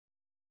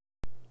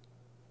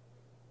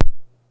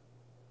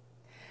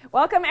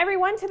Welcome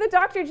everyone to the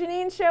Dr.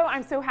 Janine Show.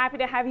 I'm so happy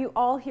to have you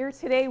all here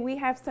today. We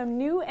have some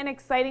new and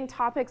exciting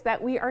topics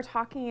that we are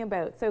talking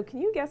about. So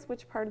can you guess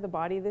which part of the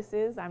body this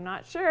is? I'm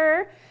not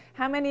sure.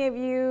 How many of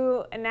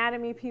you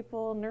anatomy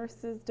people,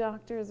 nurses,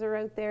 doctors are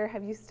out there?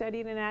 Have you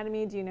studied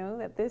anatomy? Do you know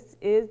that this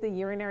is the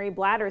urinary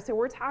bladder? So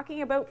we're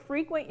talking about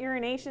frequent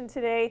urination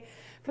today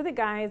for the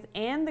guys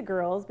and the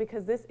girls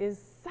because this is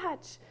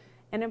such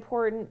an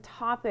important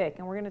topic,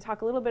 and we're going to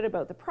talk a little bit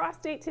about the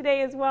prostate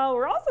today as well.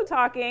 We're also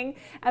talking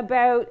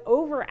about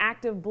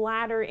overactive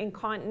bladder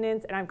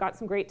incontinence, and I've got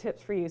some great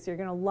tips for you, so you're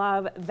going to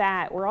love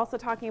that. We're also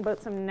talking about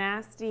some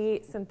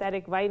nasty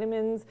synthetic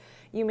vitamins.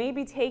 You may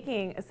be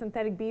taking a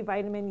synthetic B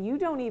vitamin, you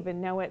don't even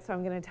know it, so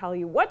I'm going to tell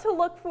you what to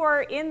look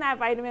for in that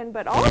vitamin,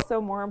 but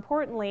also, more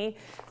importantly,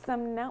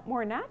 some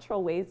more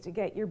natural ways to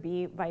get your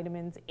B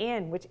vitamins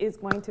in, which is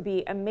going to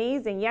be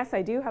amazing. Yes,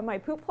 I do have my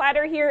poop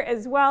platter here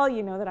as well.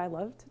 You know that I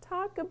love to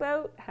talk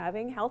about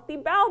having healthy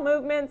bowel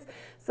movements,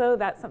 so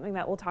that's something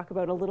that we'll talk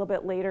about a little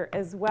bit later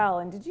as well.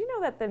 And did you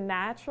know that the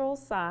natural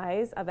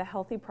size of a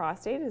healthy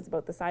prostate is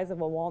about the size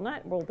of a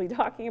walnut? We'll be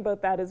talking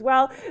about that as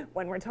well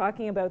when we're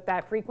talking about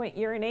that frequent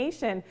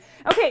urination.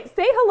 Okay,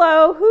 say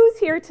hello. Who's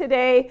here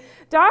today?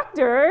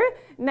 Dr.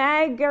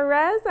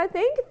 Nagares, I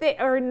think,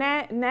 or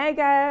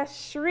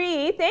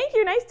Nagashri. Thank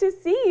you. Nice to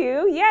see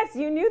you. Yes,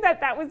 you knew that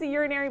that was a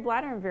urinary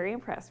bladder. I'm very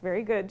impressed.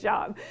 Very good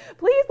job.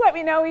 Please let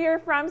me know where you're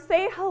from.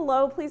 Say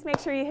hello. Please make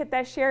sure you hit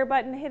that share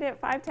button. Hit it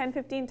 5, 10,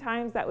 15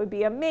 times. That would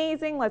be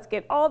amazing. Let's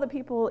get all the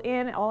people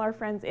in, all our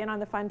friends in on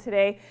the fun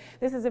today.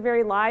 This is a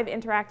very live,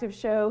 interactive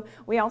show.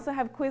 We also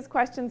have quiz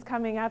questions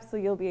coming up, so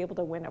you'll be able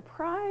to win a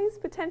prize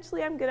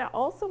potentially. I'm going to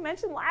also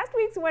mention last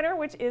week's winner,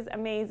 which is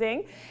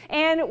amazing.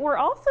 And we're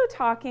also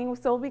talking,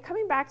 so we'll be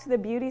coming back to the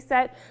beauty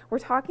set. We're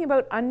talking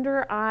about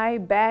under eye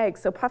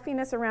bags, so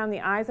puffiness around the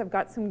eyes. I've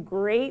got some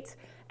great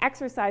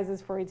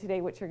exercises for you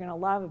today, which you're going to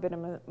love. A bit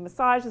of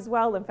massage as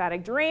well,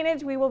 lymphatic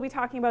drainage. We will be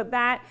talking about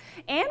that.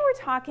 And we're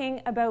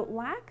talking about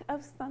lack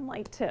of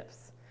sunlight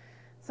tips.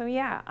 So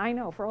yeah, I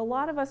know for a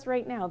lot of us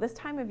right now, this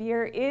time of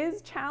year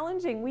is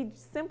challenging. We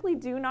simply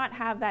do not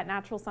have that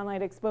natural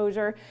sunlight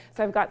exposure.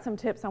 So I've got some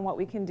tips on what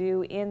we can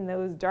do in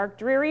those dark,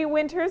 dreary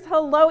winters.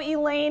 Hello,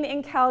 Elaine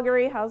in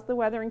Calgary. How's the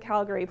weather in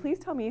Calgary? Please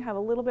tell me you have a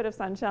little bit of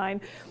sunshine.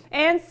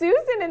 And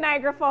Susan in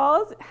Niagara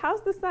Falls,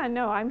 how's the sun?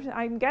 No,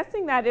 I'm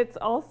guessing that it's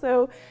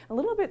also a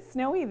little bit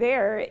snowy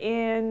there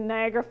in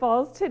Niagara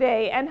Falls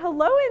today. And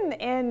hello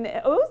in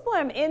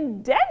Oslo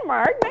in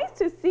Denmark. Nice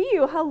to see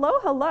you. Hello,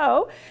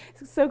 hello.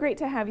 So great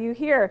to have you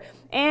here.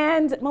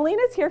 And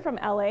Melina's here from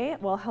LA.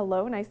 Well,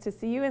 hello, nice to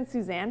see you. And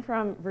Suzanne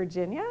from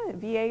Virginia.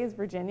 VA is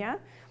Virginia.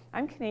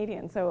 I'm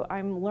Canadian, so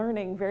I'm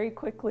learning very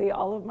quickly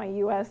all of my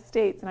US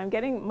states, and I'm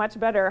getting much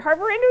better.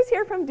 Harverindo's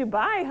here from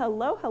Dubai.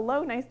 Hello,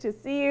 hello, nice to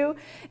see you.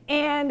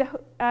 And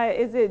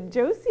is it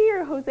Josie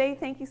or Jose?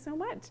 Thank you so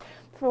much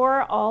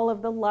for all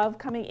of the love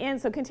coming in.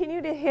 So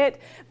continue to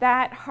hit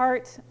that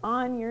heart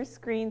on your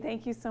screen.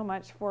 Thank you so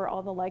much for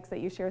all the likes that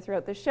you share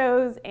throughout the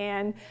shows,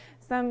 and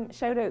some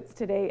shout outs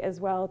today as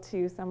well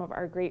to some of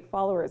our great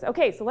followers.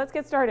 Okay, so let's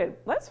get started.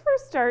 Let's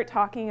first start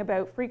talking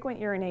about frequent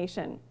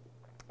urination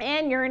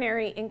and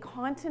urinary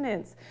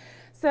incontinence.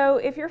 So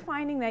if you're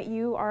finding that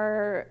you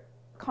are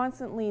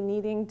constantly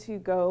needing to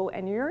go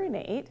and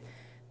urinate,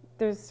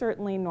 there's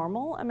certainly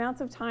normal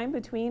amounts of time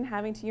between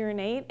having to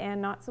urinate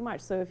and not so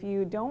much. So if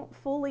you don't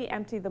fully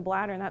empty the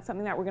bladder, and that's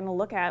something that we're going to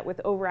look at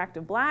with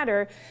overactive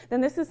bladder, then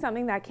this is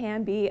something that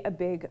can be a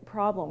big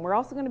problem. We're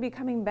also going to be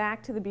coming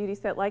back to the beauty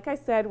set. Like I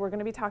said, we're going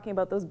to be talking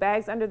about those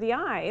bags under the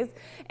eyes,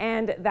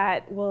 and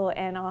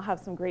I'll have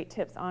some great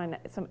tips on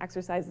some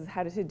exercises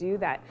how to do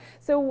that.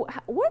 So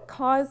what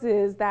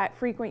causes that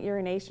frequent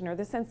urination, or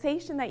the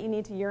sensation that you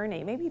need to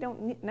urinate? Maybe you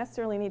don't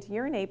necessarily need to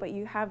urinate, but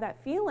you have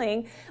that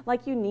feeling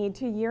like you need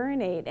to urinate.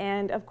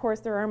 And of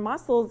course, there are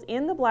muscles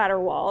in the bladder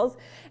walls,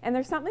 and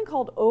there's something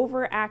called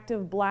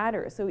overactive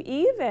bladder. So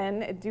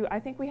I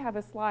think we have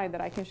a slide that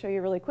I can show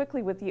you really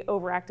quickly with the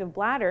overactive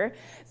bladder.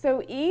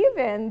 So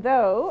even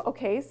though,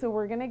 okay, so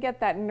we're going to get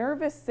that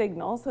nervous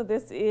signal. So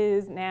this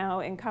is now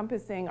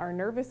encompassing our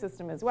nervous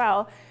system as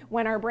well.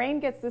 When our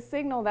brain gets the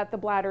signal that the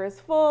bladder is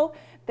full,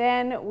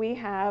 then we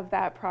have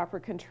that proper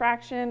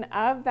contraction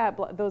of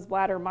those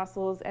bladder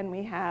muscles, and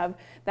we have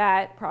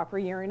that proper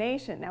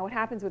urination. Now what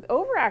happens with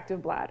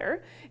overactive bladder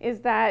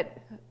is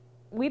that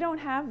we don't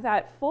have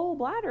that full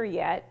bladder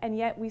yet, and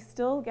yet we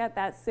still get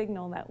that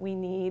signal that we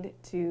need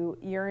to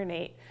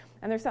urinate.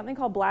 And there's something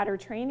called bladder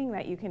training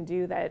that you can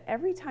do, that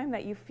every time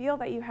that you feel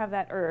that you have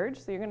that urge,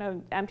 so you're going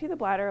to empty the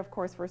bladder, of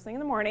course, first thing in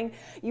the morning,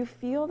 you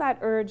feel that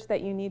urge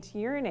that you need to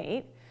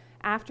urinate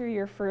after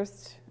your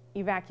first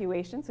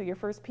evacuation, so your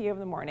first pee of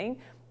the morning,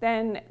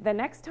 then the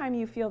next time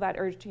you feel that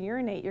urge to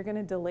urinate, you're going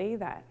to delay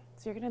that.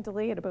 So you're going to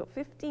delay it about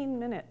 15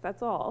 minutes,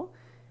 that's all.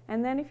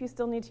 And then if you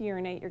still need to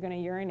urinate, you're going to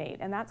urinate.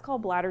 And that's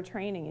called bladder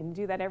training. And you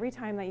do that every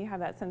time that you have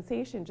that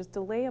sensation. Just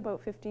delay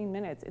about 15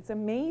 minutes. It's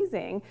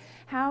amazing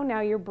how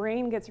now your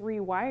brain gets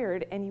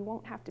rewired and you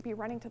won't have to be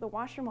running to the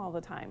washroom all the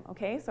time.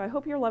 Okay, so I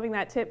hope you're loving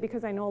that tip,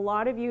 because I know a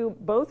lot of you,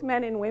 both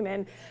men and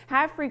women,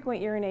 have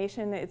frequent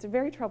urination. It's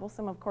very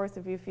troublesome, of course,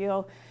 if you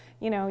feel,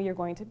 you know, you're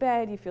going to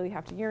bed, you feel you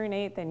have to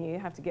urinate, then you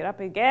have to get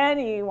up again,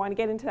 you want to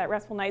get into that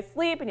restful night's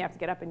sleep, and you have to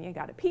get up and you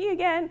got to pee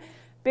again.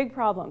 Big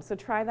problem. So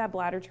try that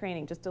bladder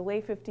training. Just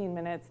delay 15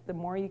 minutes. The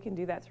more you can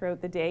do that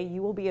throughout the day,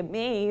 you will be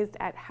amazed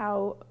at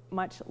how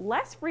much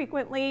less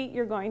frequently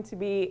you're going to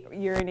be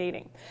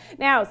urinating.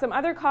 Now, some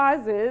other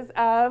causes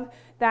of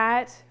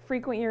that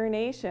frequent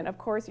urination, of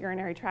course,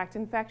 urinary tract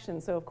infection.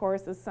 So of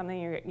course, this is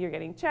something you're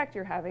getting checked,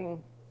 you're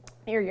having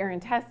your urine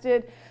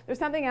tested. There's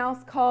something else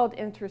called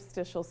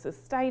interstitial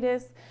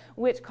cystitis,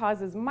 which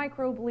causes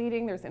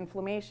microbleeding. There's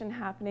inflammation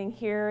happening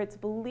here. It's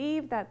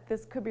believed that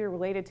this could be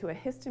related to a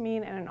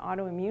histamine and an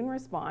autoimmune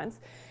response.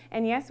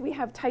 And yes, we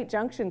have tight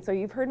junctions. So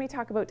you've heard me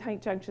talk about tight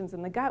junctions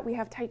in the gut. We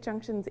have tight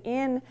junctions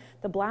in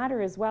the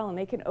bladder as well, and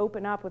they can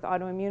open up with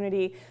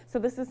autoimmunity. So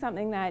this is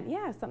something that,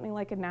 yeah, something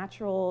like a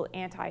natural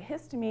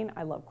antihistamine.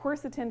 I love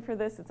quercetin for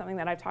this. It's something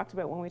that I've talked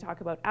about when we talk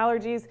about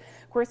allergies.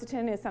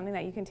 Quercetin is something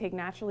that you can take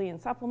naturally in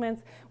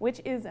supplements, which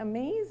is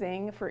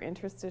amazing for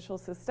interstitial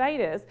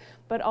cystitis,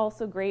 but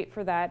also great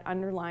for that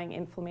underlying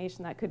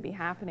inflammation that could be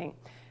happening.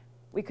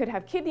 We could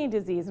have kidney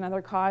disease,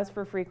 another cause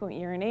for frequent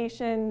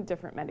urination.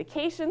 Different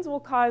medications will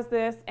cause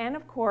this, and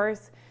of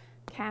course,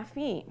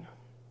 caffeine.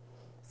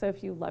 So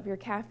if you love your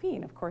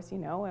caffeine, of course you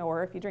know,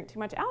 or if you drink too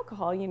much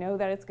alcohol, you know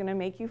that it's going to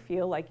make you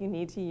feel like you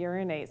need to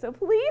urinate. So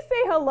please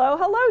say hello.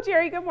 Hello,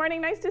 Jerry. Good morning.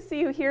 Nice to see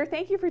you here.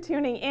 Thank you for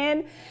tuning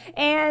in.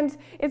 And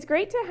it's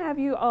great to have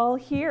you all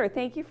here.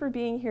 Thank you for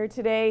being here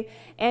today.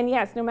 And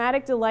yes,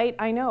 nomadic delight,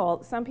 I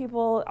know some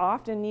people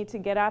often need to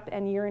get up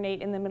and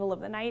urinate in the middle of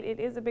the night. It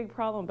is a big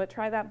problem, but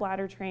try that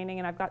bladder training.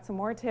 And I've got some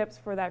more tips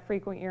for that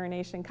frequent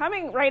urination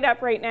coming right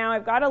up right now.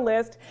 I've got a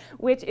list,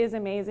 which is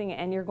amazing.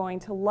 And you're going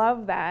to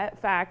love that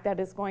fact that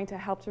is going to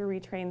help to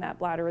retrain that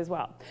bladder as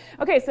well.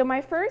 Okay, so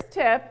my first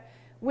tip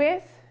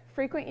with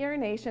frequent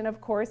urination,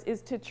 of course,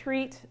 is to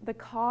treat the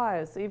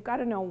cause. So you've got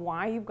to know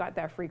why you've got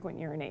that frequent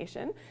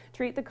urination.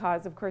 Treat the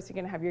cause. Of course, you're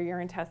going to have your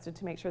urine tested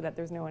to make sure that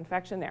there's no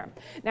infection there.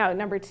 Now,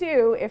 number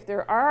two, if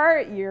there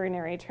are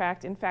urinary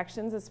tract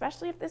infections,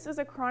 especially if this is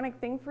a chronic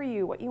thing for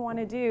you, what you want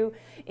to do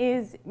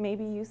is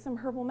maybe use some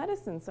herbal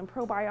medicine, some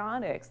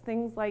probiotics,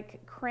 things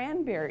like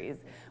cranberries.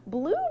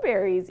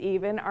 Blueberries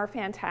even are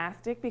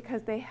fantastic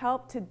because they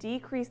help to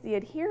decrease the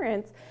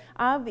adherence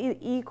of the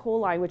E.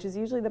 coli, which is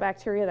usually the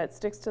bacteria that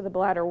sticks to the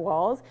bladder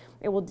walls.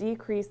 It will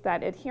decrease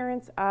that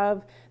adherence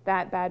of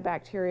that bad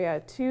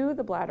bacteria to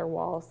the bladder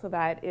wall, so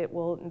that it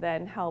will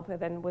then help, and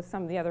then with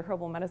some of the other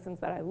herbal medicines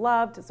that I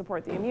love to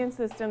support the immune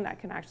system that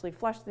can actually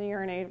flush the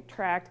urinary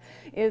tract,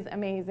 is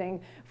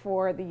amazing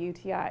for the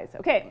UTIs.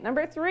 Okay,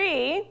 number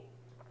three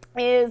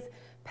is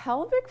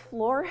pelvic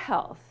floor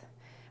health.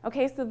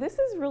 Okay, so this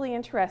is really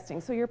interesting.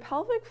 So your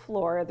pelvic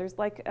floor, there's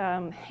like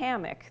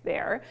hammock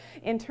there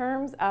in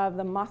terms of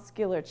the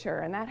musculature,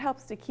 and that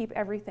helps to keep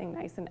everything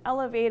nice and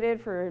elevated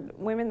for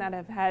women that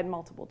have had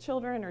multiple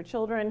children, or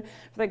children,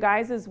 for the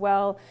guys as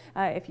well.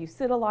 If you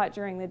sit a lot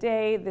during the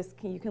day,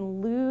 you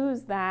can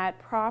lose that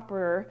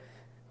proper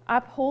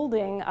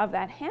upholding of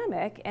that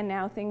hammock, and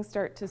now things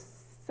start to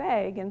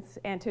sag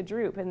and to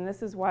droop. And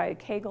this is why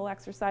Kegel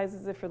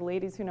exercises, for the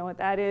ladies who know what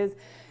that is,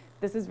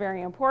 this is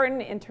very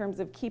important in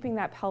terms of keeping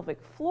that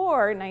pelvic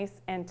floor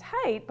nice and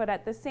tight, but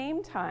at the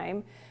same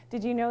time,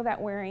 did you know that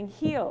wearing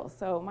heels,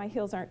 so my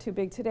heels aren't too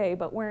big today,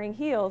 but wearing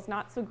heels,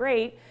 not so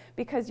great,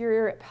 because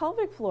your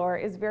pelvic floor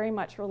is very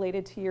much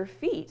related to your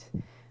feet.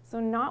 So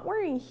not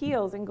wearing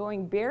heels and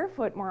going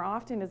barefoot more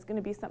often is going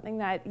to be something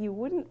that you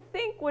wouldn't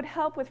think would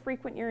help with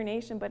frequent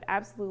urination, but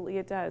absolutely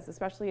it does,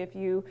 especially if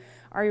you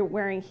are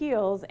wearing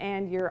heels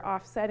and you're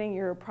offsetting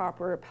your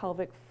proper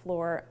pelvic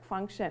floor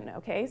function.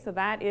 Okay, so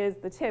that is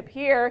the tip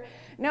here.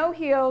 No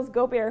heels,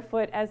 go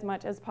barefoot as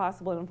much as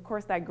possible. And of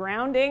course, that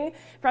grounding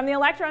from the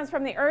electrons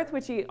from the earth,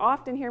 which you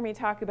often hear me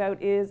talk about,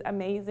 is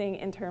amazing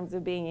in terms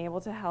of being able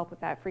to help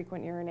with that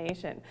frequent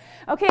urination.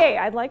 Okay,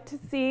 I'd like to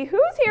see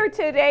who's here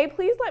today.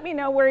 Please let me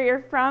know where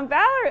you're from.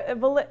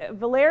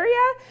 Valeria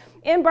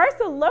in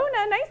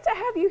Barcelona, nice to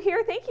have you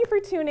here. Thank you for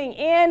tuning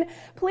in.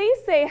 Please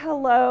say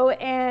hello.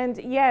 And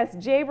yes,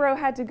 J-Bro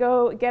had to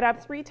go get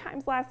up 3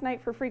 times last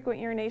night for frequent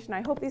urination.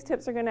 I hope these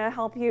tips are going to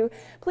help you.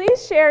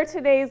 Please share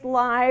today's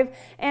live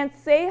and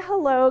say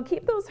hello.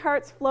 Keep those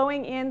hearts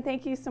flowing in.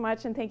 Thank you so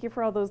much, and thank you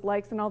for all those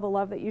likes and all the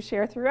love that you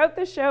share throughout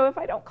the show. If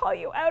I don't call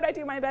you out, I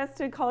do my best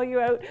to call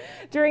you out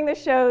during the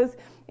shows.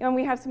 And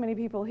we have so many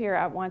people here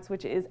at once,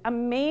 which is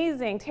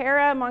amazing.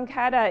 Tara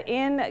Moncada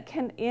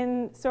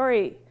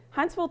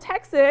Huntsville,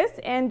 Texas,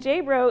 and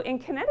J-Bro in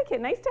Connecticut.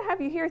 Nice to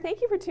have you here.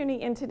 Thank you for tuning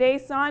in today.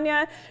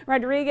 Sonia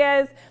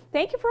Rodriguez,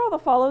 thank you for all the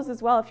follows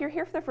as well. If you're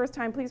here for the first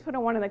time, please put a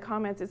 1 in the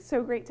comments. It's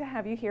so great to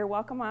have you here.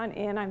 Welcome on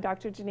in. I'm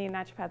Dr. Janine,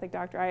 naturopathic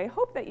doctor. I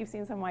hope that you've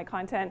seen some of my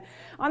content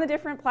on the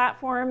different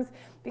platforms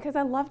because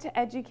I love to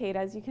educate.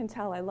 As you can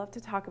tell, I love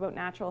to talk about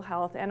natural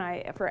health, and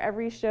for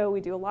every show,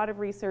 we do a lot of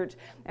research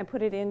and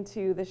put it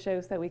into the show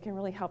so that we can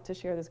really help to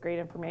share this great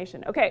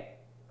information. Okay.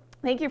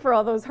 Thank you for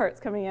all those hearts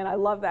coming in. I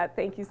love that.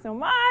 Thank you so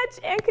much.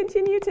 And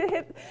continue to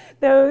hit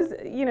those,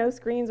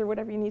 screens or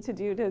whatever you need to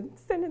do to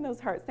send in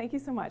those hearts. Thank you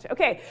so much.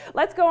 Okay,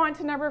 let's go on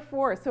to number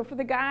 4. So for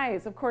the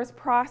guys, of course,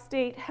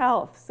 prostate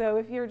health. So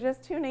if you're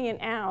just tuning in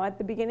now, at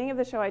the beginning of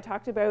the show, I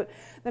talked about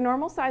the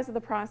normal size of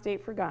the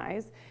prostate for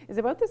guys is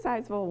about the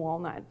size of a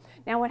walnut.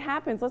 Now what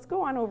happens, let's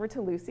go on over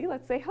to Lucy.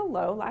 Let's say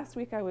hello. Last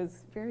week I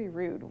was very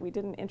rude. We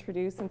didn't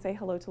introduce and say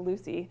hello to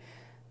Lucy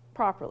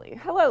properly.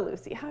 Hello,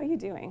 Lucy. How are you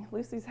doing?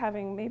 Lucy's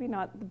having maybe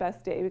not the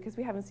best day because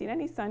we haven't seen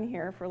any sun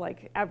here for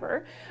like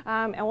ever.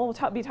 And we'll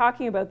be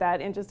talking about that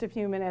in just a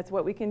few minutes,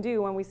 what we can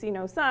do when we see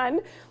no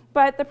sun.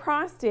 But the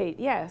prostate,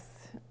 yes.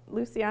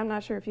 Lucy, I'm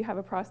not sure if you have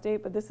a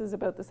prostate, but this is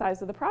about the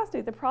size of the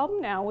prostate. The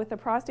problem now with the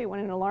prostate when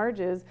it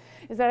enlarges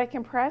is that it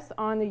can press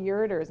on the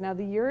ureters. Now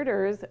the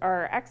ureters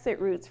are exit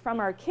routes from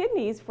our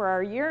kidneys for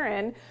our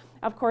urine.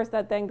 Of course,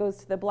 that then goes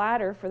to the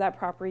bladder for that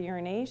proper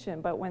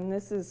urination. But when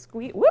this is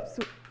squeezed, whoops,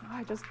 oh,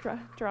 I just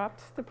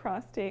dropped the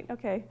prostate.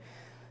 Okay,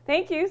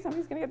 thank you.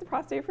 Somebody's gonna get the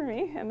prostate for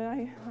me. And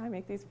then I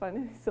make these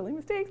fun, silly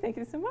mistakes. Thank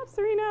you so much,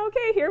 Serena.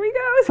 Okay, here we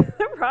go.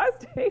 The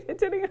prostate,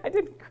 I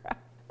didn't crack.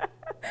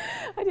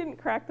 I didn't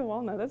crack the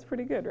walnut. That's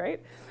pretty good,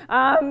 right?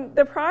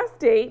 The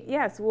prostate,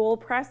 yes, will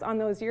press on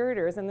those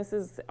ureters, and this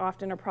is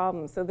often a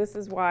problem. So this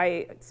is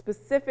why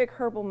specific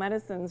herbal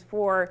medicines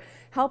for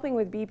helping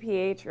with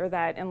BPH or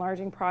that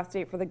enlarging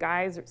prostate for the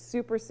guys are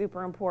super,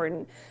 super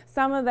important.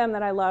 Some of them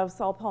that I love,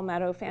 saw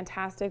palmetto,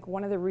 fantastic.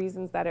 One of the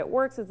reasons that it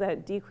works is that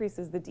it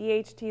decreases the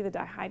DHT, the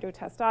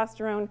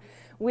dihydrotestosterone,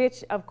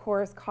 which of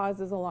course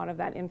causes a lot of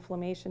that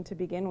inflammation to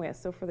begin with.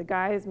 So for the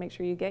guys, make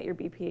sure you get your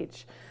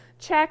BPH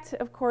checked.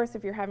 Of course,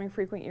 if you're having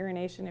frequent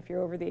urination, if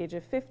you're over the age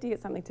of 50,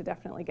 it's something to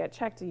definitely get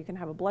checked. You can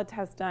have a blood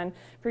test done.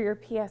 For your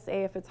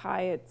PSA, if it's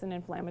high, it's an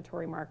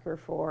inflammatory marker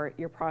for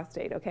your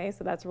prostate, okay?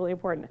 So that's really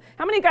important.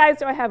 How many guys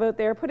do I have out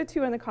there? Put a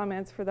 2 in the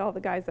comments for all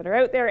the guys that are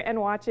out there and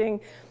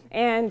watching.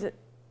 And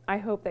I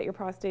hope that your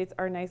prostates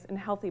are nice and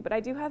healthy. But I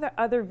do have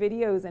other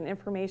videos and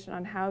information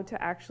on how to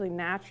actually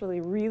naturally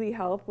really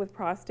help with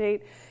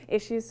prostate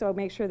issues. So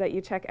make sure that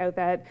you check out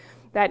that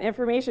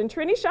information.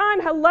 Trini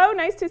Sean, hello,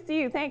 nice to see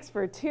you. Thanks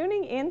for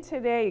tuning in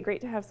today. Great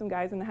to have some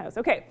guys in the house.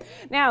 Okay,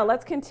 now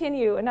let's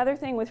continue. Another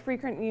thing with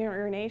frequent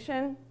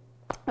urination,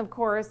 of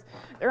course,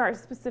 there are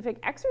specific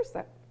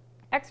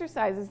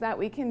exercises that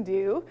we can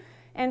do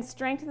and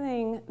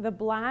strengthening the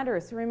bladder.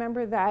 So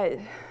remember that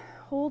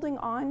holding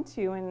on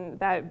to and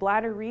that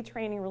bladder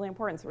retraining really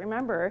important. So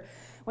remember,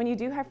 when you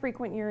do have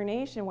frequent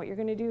urination, what you're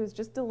going to do is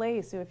just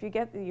delay. So if you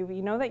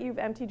know that you've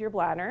emptied your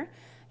bladder,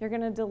 you're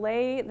going to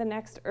delay the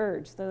next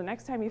urge. So the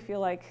next time you feel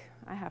like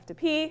I have to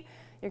pee,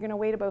 you're going to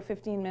wait about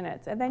 15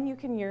 minutes and then you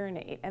can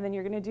urinate. And then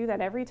you're going to do that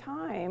every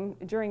time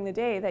during the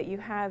day that you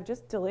have,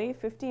 just delay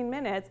 15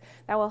 minutes.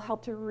 That will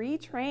help to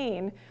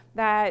retrain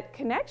that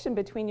connection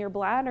between your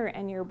bladder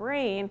and your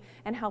brain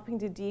and helping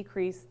to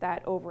decrease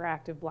that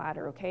overactive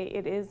bladder, okay?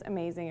 It is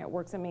amazing. It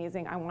works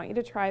amazing. I want you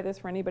to try this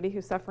for anybody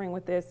who's suffering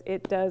with this.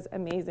 It does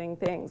amazing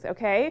things,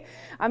 okay?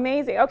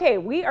 Amazing. Okay,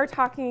 we are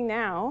talking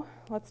now.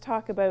 Let's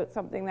talk about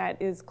something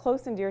that is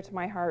close and dear to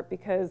my heart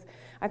because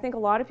I think a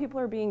lot of people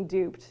are being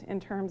duped in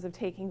terms of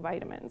taking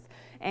vitamins.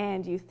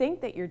 And you think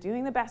that you're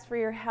doing the best for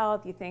your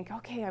health. You think,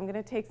 okay, I'm going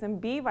to take some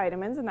B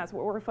vitamins, and that's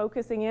what we're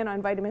focusing in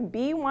on, vitamin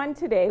B1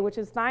 today, which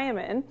is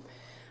thiamine.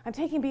 I'm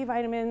taking B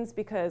vitamins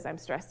because I'm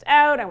stressed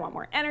out, I want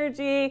more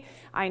energy,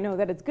 I know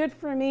that it's good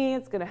for me,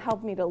 it's going to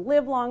help me to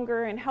live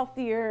longer and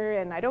healthier,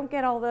 and I don't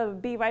get all the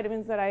B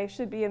vitamins that I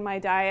should be in my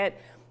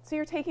diet. So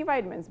you're taking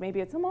vitamins. Maybe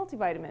it's a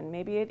multivitamin,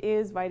 maybe it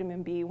is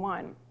vitamin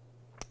B1.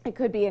 It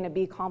could be in a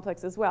B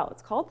complex as well.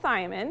 It's called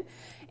thiamine,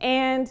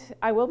 and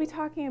I will be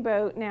talking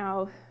about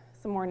now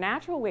some more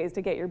natural ways to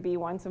get your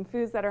B1, some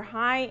foods that are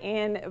high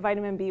in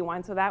vitamin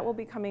B1. So that will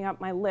be coming up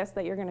my list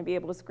that you're going to be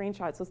able to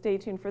screenshot. So stay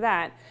tuned for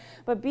that.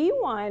 But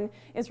B1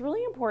 is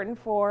really important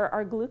for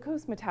our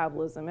glucose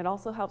metabolism. It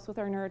also helps with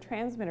our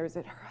neurotransmitters.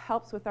 It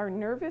helps with our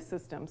nervous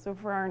system. So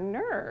for our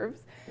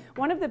nerves,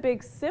 one of the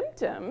big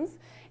symptoms,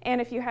 and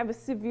if you have a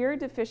severe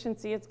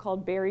deficiency, it's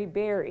called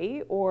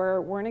beriberi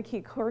or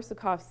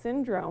Wernicke-Korsakoff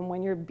syndrome,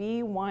 when your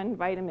B1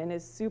 vitamin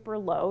is super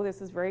low. This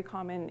is very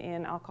common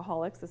in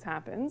alcoholics, this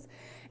happens,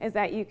 is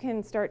that you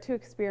can start to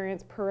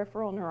experience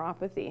peripheral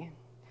neuropathy,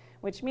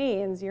 which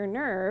means your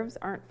nerves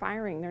aren't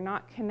firing. They're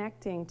not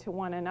connecting to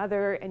one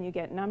another, and you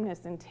get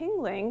numbness and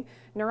tingling,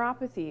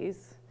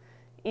 neuropathies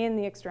in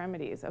the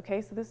extremities,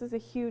 okay? So this is a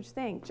huge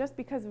thing just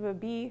because of a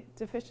B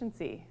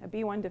deficiency, a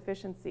B1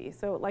 deficiency.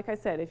 So like I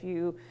said, if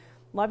you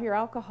Love your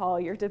alcohol.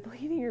 You're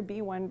depleting your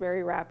B1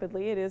 very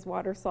rapidly. It is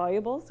water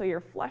soluble, so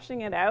you're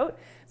flushing it out.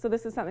 So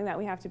this is something that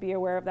we have to be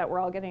aware of, that we're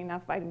all getting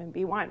enough vitamin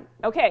B1.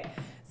 Okay,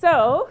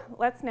 so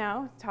let's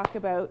now talk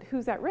about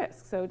who's at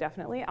risk. So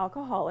definitely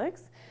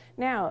alcoholics.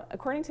 Now,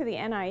 according to the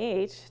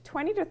NIH,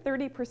 20 to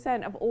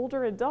 30% of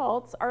older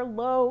adults are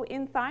low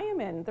in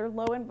thiamine. They're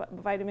low in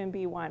vitamin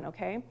B1,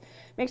 okay?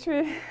 Make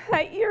sure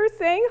that you're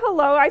saying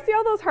hello. I see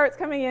all those hearts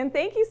coming in.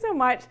 Thank you so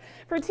much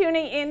for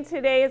tuning in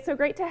today. It's so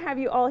great to have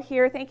you all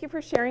here. Thank you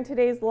for sharing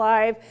today's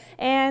live,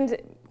 and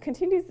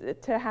continues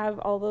to have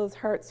all those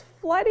hearts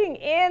flooding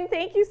in.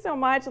 Thank you so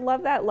much.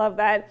 Love that, love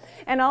that.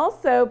 And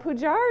also,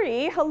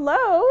 Pujari,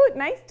 hello.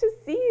 Nice to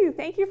see you.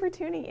 Thank you for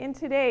tuning in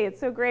today. It's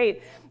so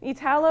great.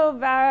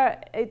 Italozza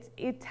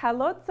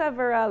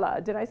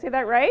Varela. Did I say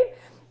that right?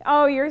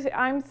 Oh,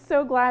 I'm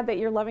so glad that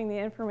you're loving the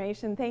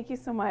information. Thank you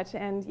so much.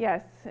 And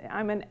yes,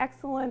 I'm an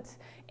excellent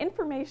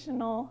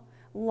informational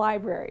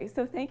library.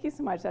 So thank you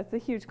so much. That's a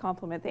huge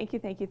compliment. Thank you,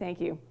 thank you, thank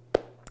you.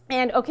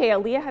 And okay,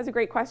 Aaliyah has a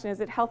great question. Is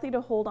it healthy to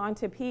hold on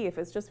to pee? If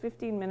it's just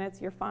 15 minutes,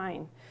 you're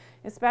fine.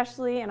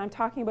 Especially, and I'm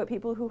talking about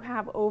people who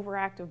have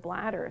overactive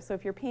bladder. So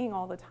if you're peeing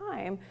all the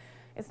time,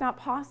 it's not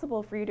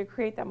possible for you to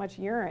create that much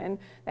urine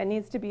that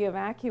needs to be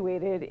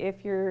evacuated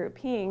if you're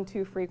peeing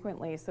too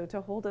frequently. So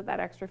to hold it that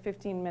extra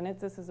 15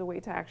 minutes, this is a way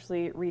to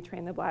actually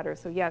retrain the bladder.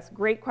 So yes,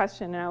 great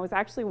question. And I was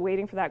actually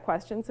waiting for that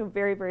question. So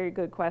very, very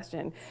good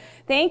question.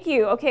 Thank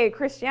you. Okay,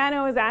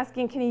 Cristiano is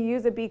asking, can you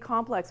use a B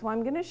complex? Well,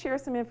 I'm going to share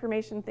some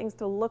information, things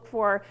to look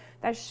for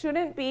that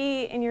shouldn't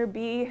be in your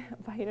B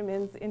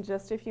vitamins in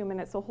just a few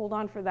minutes. So hold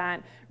on for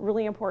that.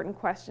 Really important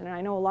question. And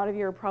I know a lot of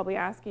you are probably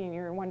asking, and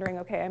you're wondering,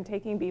 okay, I'm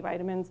taking B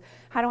vitamins.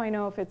 How do I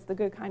know if it's the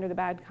good kind or the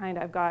bad kind?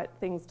 I've got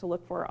things to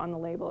look for on the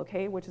label,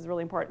 okay, which is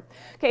really important.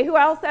 Okay, who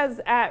else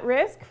is at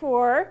risk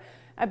for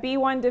a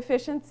B1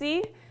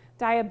 deficiency?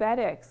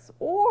 Diabetics,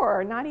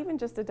 or not even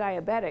just a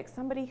diabetic,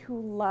 somebody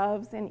who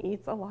loves and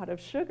eats a lot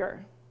of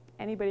sugar.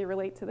 Anybody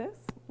relate to this?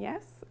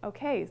 Yes?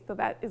 Okay, so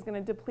that is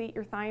going to deplete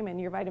your thiamine,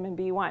 your vitamin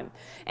B1.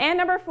 And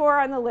number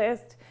 4 on the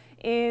list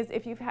is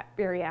if you've had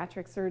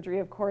bariatric surgery,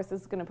 of course, this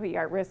is going to put you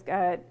at risk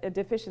at a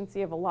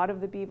deficiency of a lot of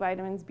the B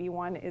vitamins.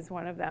 B1 is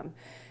one of them.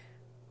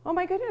 Oh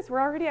my goodness,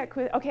 we're already at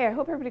quiz. Okay, I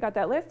hope everybody got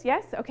that list.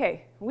 Yes?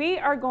 Okay, we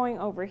are going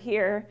over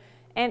here,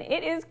 and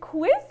it is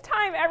quiz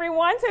time,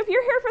 everyone. So if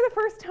you're here for the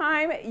first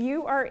time,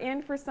 you are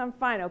in for some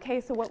fun.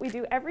 Okay, so what we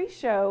do every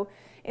show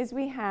is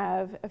we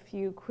have a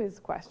few quiz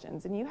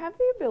questions, and you have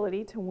the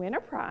ability to win a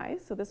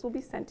prize. So this will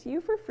be sent to you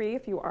for free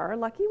if you are a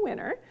lucky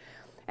winner.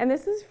 And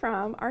this is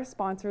from our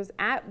sponsors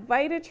at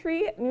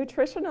VitaTree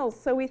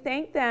Nutritionals. So we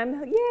thank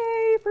them,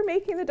 yay, for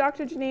making the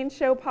Dr. Janine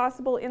show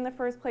possible in the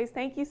first place.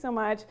 Thank you so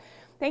much.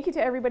 Thank you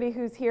to everybody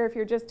who's here if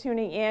you're just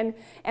tuning in.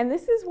 And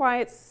this is why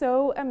it's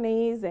so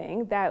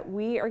amazing that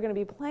we are going to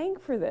be playing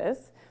for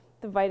this,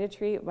 the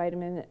VitaTree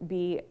Vitamin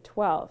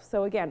B12.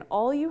 So again,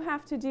 all you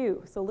have to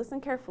do, so listen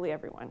carefully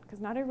everyone,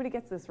 because not everybody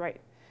gets this right.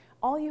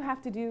 All you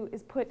have to do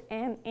is put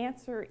an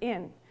answer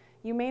in.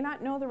 You may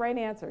not know the right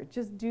answer,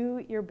 just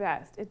do your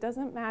best. It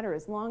doesn't matter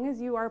as long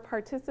as you are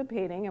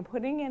participating and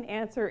putting an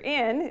answer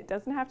in. It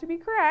doesn't have to be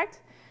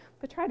correct,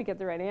 but try to get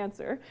the right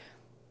answer.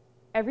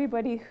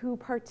 Everybody who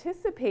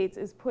participates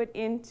is put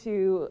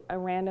into a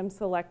random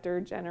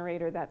selector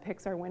generator that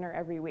picks our winner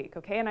every week,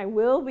 okay? And I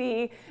will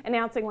be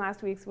announcing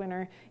last week's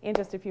winner in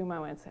just a few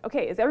moments.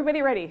 Okay, is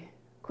everybody ready?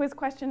 Quiz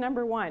question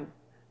number 1.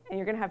 And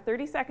you're gonna have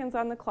 30 seconds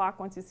on the clock.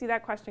 Once you see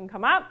that question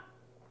come up,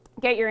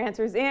 get your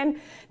answers in.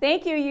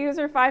 Thank you,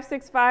 user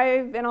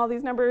 565 and all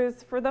these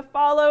numbers for the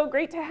follow.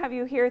 Great to have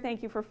you here.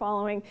 Thank you for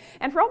following.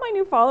 And for all my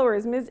new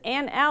followers, Ms.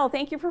 Ann L.,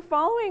 thank you for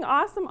following.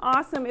 Awesome,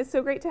 awesome. It's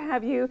so great to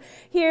have you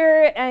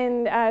here.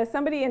 And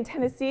somebody in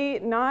Tennessee,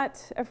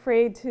 not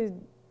afraid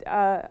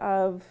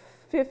of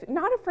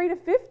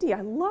 50.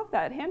 I love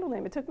that handle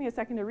name. It took me a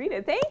second to read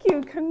it. Thank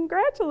you.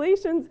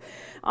 Congratulations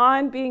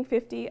on being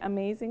 50.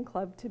 Amazing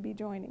club to be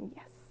joining.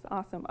 Yes,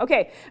 awesome.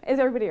 Okay, is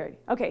everybody ready?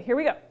 Okay, here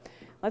we go.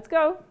 Let's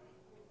go.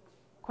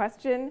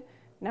 Question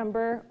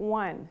number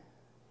 1.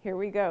 Here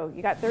we go.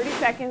 You got 30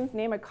 seconds.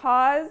 Name a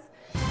cause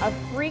of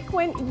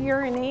frequent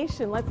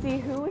urination. Let's see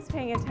who is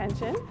paying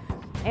attention.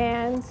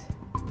 And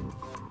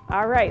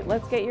all right,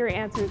 let's get your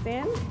answers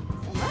in. Thank you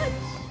so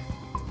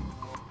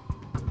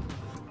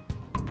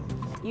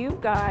much. You've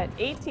got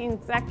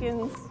 18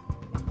 seconds.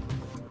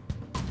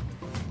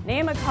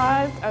 Name a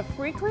cause of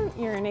frequent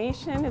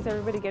urination. Is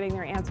everybody getting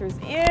their answers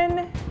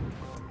in?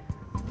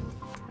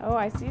 Oh,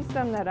 I see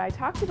some that I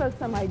talked about,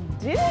 some I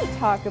didn't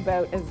talk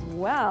about as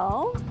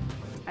well.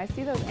 I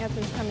see those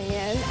answers coming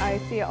in.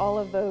 I see all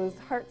of those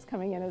hearts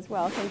coming in as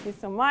well. Thank you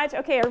so much.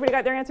 Okay, everybody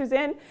got their answers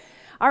in?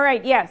 All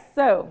right, yes,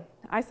 so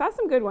I saw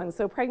some good ones.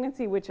 So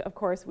pregnancy, which of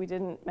course we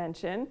didn't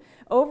mention.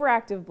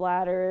 Overactive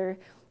bladder.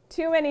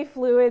 Too many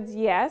fluids,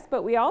 yes,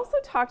 but we also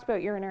talked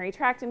about urinary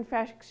tract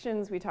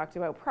infections. We talked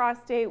about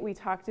prostate. We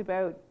talked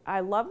about,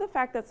 I love the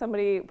fact that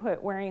somebody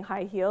put wearing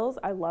high heels.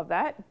 I love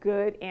that.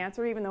 Good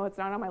answer, even though it's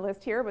not on my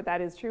list here, but that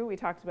is true. We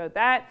talked about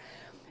that.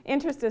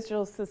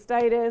 interstitial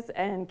cystitis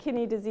and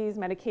kidney disease,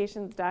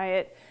 medications,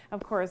 diet,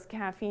 of course,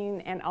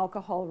 caffeine and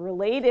alcohol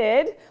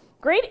related.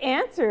 Great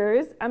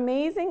answers.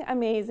 Amazing,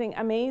 amazing,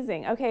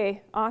 amazing.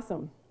 Okay,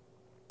 awesome.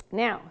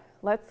 Now,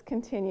 let's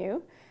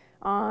continue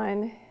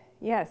on,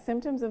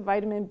 symptoms of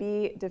vitamin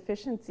B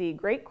deficiency.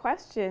 Great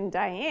question,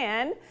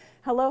 Diane.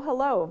 Hello,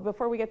 hello.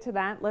 Before we get to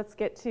that, let's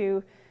get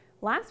to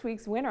last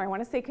week's winner. I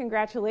want to say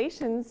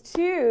congratulations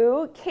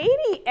to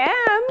Katie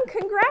M.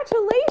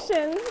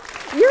 Congratulations.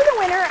 You're the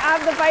winner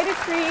of the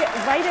VitaTree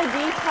Vita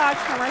Detox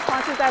from our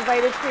sponsors at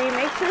VitaTree.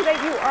 Make sure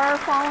that you are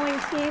following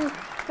Team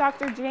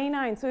Doctor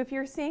Janine. So if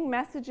you're seeing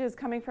messages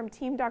coming from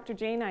Team Doctor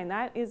Janine,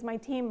 that is my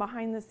team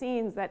behind the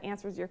scenes that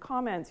answers your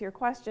comments, your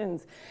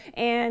questions,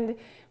 and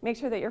make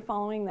sure that you're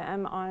following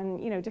them on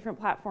different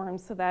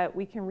platforms so that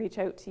we can reach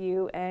out to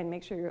you, and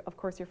make sure of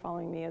course you're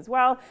following me as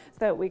well so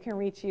that we can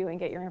reach you and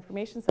get your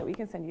information so that we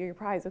can send you your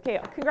prize. Okay,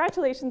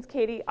 congratulations,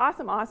 Katie.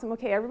 Awesome, awesome.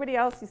 Okay, everybody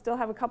else, you still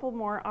have a couple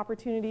more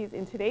opportunities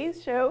in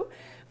today's show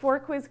for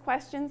quiz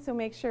questions, so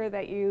make sure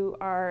that you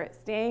are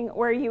staying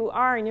where you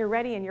are and you're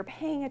ready and you're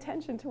paying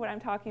attention to what I'm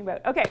talking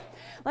about. Okay,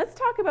 let's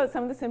talk about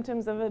some of the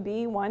symptoms of a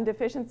B1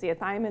 deficiency, a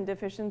thiamine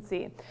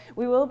deficiency.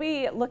 We will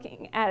be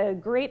looking at a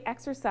great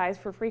exercise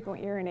for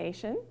frequent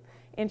urination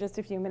in just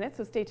a few minutes,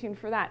 so stay tuned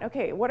for that.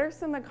 Okay, what are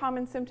some of the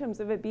common symptoms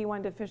of a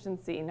B1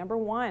 deficiency? Number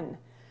one,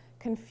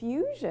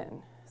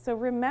 confusion. So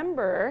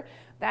remember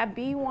that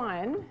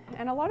B1,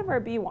 and a lot of our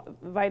B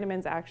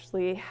vitamins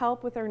actually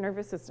help with our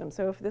nervous system.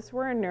 So if this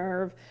were a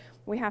nerve,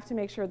 we have to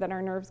make sure that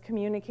our nerves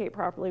communicate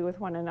properly with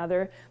one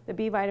another. The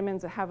B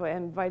vitamins have,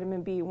 and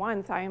vitamin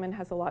B1, thiamine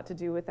has a lot to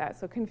do with that.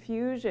 So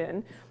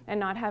confusion and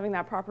not having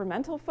that proper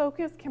mental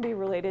focus can be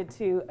related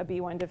to a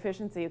B1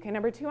 deficiency. Okay,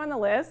 number two on the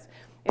list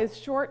is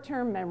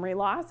short-term memory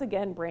loss.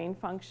 Again, brain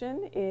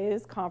function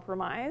is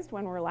compromised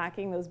when we're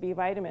lacking those B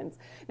vitamins.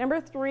 Number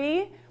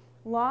three,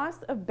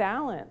 loss of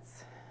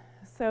balance.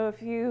 So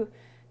if you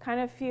kind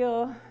of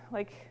feel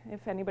like,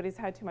 if anybody's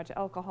had too much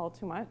alcohol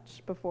too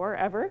much before,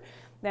 ever,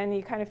 then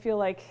you kind of feel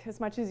like as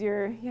much as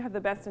you have the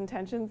best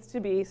intentions to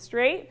be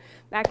straight,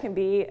 that can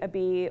be a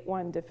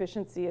B1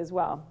 deficiency as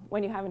well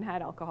when you haven't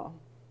had alcohol.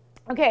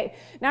 Okay,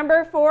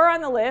 number four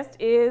on the list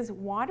is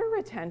water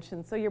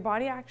retention. So your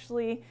body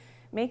actually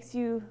makes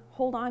you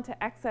hold on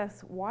to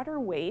excess water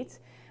weight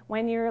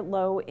when you're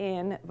low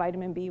in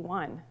vitamin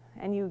B1.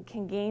 And you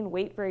can gain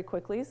weight very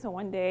quickly. So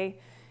one day,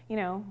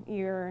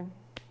 you're,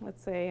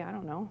 let's say, I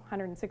don't know,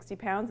 160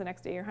 pounds. The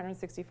next day you're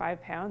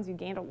 165 pounds. You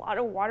gained a lot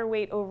of water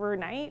weight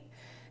overnight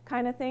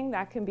kind of thing.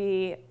 That can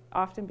be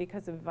often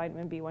because of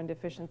vitamin B1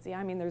 deficiency.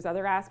 I mean, there's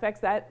other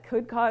aspects that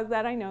could cause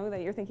that. I know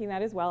that you're thinking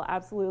that as well,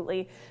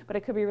 absolutely. But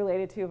it could be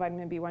related to a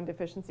vitamin B1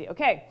 deficiency.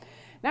 Okay,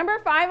 number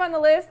five on the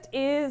list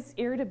is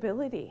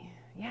irritability.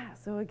 Yeah,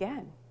 so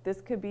again,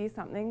 this could be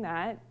something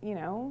that,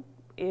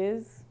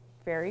 is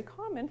very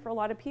common for a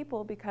lot of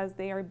people because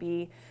they are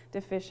B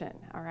deficient,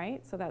 all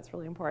right? So that's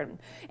really important.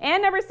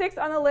 And number six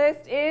on the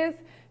list is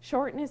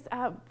shortness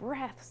of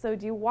breath. So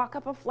do you walk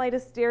up a flight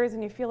of stairs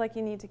and you feel like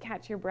you need to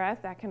catch your breath?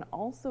 That can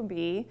also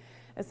be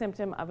a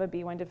symptom of a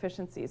B1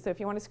 deficiency. So if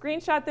you want to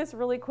screenshot this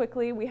really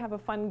quickly, we have a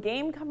fun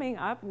game coming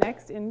up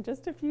next in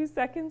just a few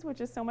seconds, which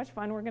is so much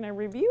fun. We're going to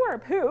review our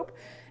poop,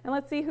 and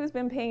let's see who's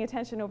been paying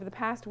attention over the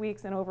past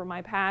weeks and over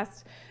my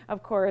past,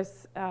 of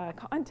course,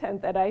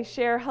 content that I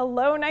share.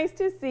 Hello, nice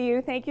to see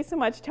you. Thank you so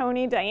much,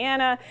 Tony,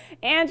 Diana,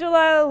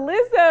 Angela,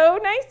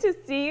 Lizzo. Nice to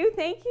see you.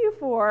 Thank you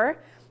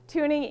for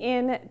tuning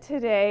in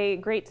today.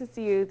 Great to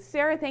see you.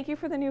 Sarah, thank you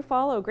for the new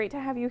follow. Great to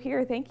have you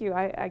here. Thank you.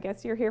 I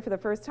guess you're here for the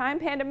first time.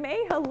 Panda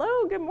May,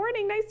 hello. Good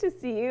morning. Nice to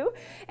see you.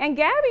 And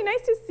Gabby,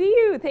 nice to see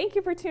you. Thank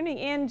you for tuning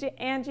in.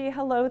 Angie,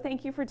 hello.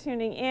 Thank you for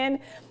tuning in.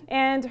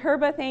 And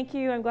Herba, thank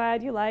you. I'm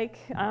glad you like.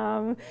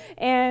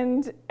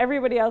 And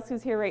everybody else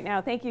who's here right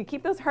now, thank you.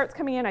 Keep those hearts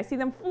coming in. I see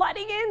them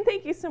flooding in.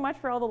 Thank you so much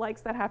for all the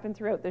likes that happen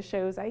throughout the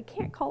shows. I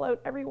can't call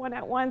out everyone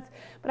at once,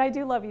 but I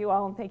do love you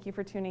all, and thank you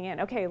for tuning in.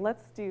 Okay,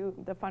 let's do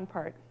the fun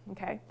part.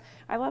 Okay,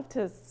 I love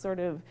to sort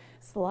of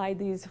slide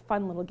these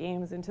fun little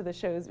games into the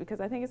shows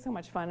because I think it's so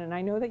much fun, and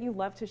I know that you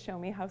love to show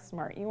me how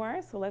smart you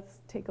are, so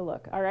let's take a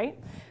look, all right?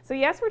 So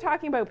yes, we're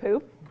talking about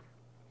poop,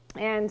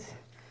 and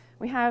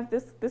we have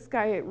this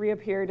guy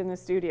reappeared in the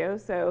studio,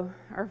 so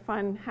our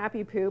fun,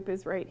 happy poop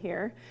is right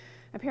here.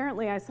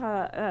 Apparently, I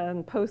saw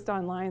a post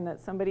online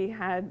that somebody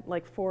had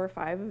like 4 or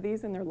 5 of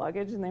these in their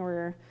luggage, and they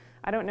were,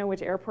 I don't know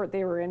which airport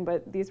they were in,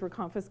 but these were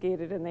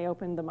confiscated and they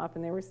opened them up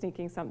and they were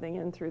sneaking something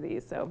in through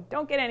these. So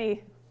don't get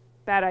any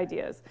bad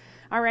ideas.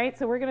 All right,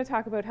 so we're going to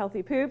talk about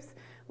healthy poops.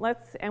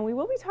 And we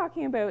will be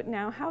talking about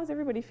now, how is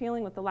everybody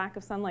feeling with the lack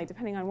of sunlight,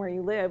 depending on where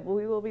you live? Well,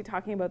 we will be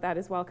talking about that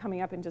as well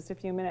coming up in just a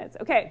few minutes.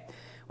 Okay,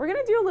 we're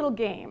going to do a little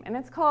game, and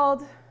it's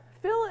called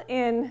Fill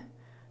in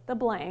the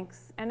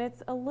Blanks, and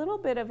it's a little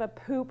bit of a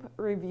poop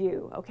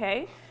review,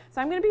 okay? So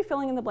I'm going to be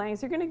filling in the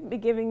blanks. You're going to be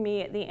giving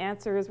me the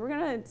answers. We're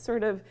going to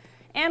sort of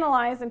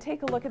analyze and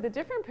take a look at the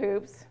different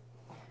poops.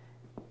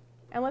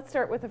 And let's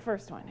start with the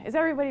first one. Is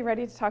everybody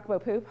ready to talk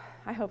about poop?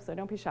 I hope so.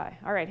 Don't be shy.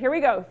 All right, here we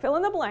go. Fill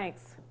in the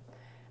blanks.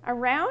 A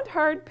round,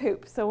 hard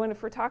poop. So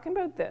if we're talking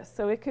about this,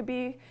 so it could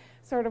be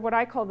sort of what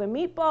I call the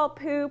meatball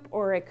poop,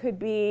 or it could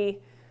be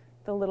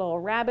the little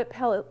rabbit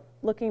pellet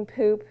looking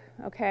poop,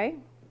 okay?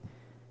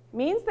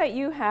 Means that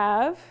you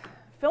have,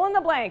 fill in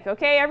the blank,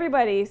 okay,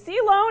 everybody. See,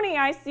 Loney,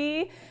 I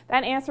see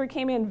that answer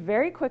came in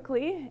very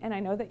quickly, and I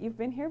know that you've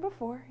been here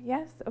before.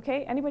 Yes,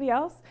 okay, anybody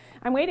else?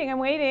 I'm waiting, I'm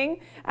waiting.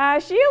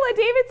 Sheila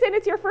Davidson,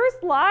 it's your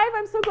first live.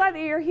 I'm so glad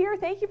that you're here.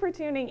 Thank you for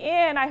tuning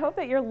in. I hope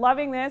that you're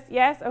loving this.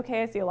 Yes,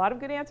 okay, I see a lot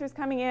of good answers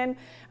coming in.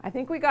 I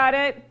think we got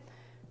it.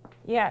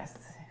 Yes,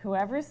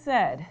 whoever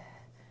said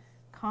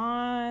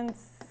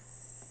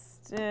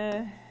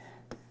constipation.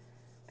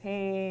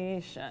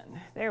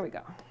 There we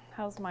go.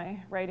 How's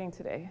my writing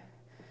today?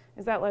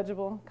 Is that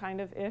legible,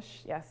 kind of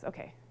ish? Yes,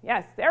 okay.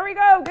 Yes, there we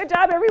go. Good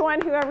job, everyone.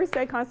 Whoever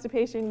said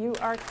constipation, you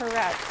are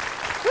correct.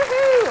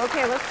 Woohoo!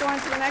 Okay, let's go on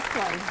to the next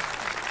one.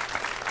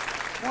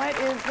 What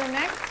is the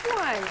next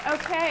one?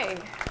 Okay,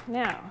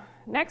 now,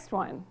 next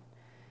one.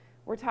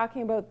 We're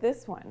talking about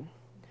this one.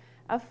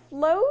 A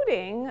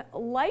floating,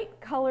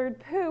 light-colored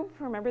poop,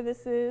 remember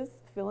this is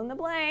fill in the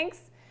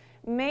blanks,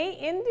 may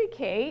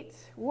indicate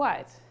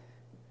what?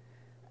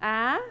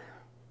 A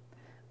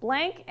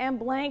blank and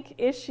blank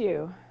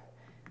issue.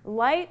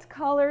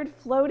 Light-colored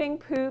floating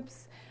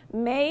poops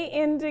may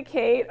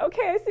indicate,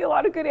 okay, I see a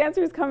lot of good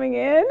answers coming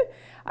in.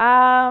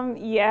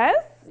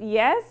 Yes,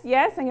 yes,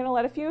 yes. I'm going to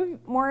let a few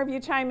more of you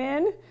chime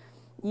in.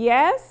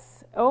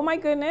 Yes. Oh my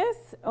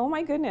goodness. Oh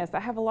my goodness. I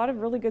have a lot of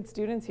really good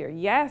students here.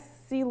 Yes,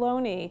 C.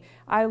 Loney.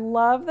 I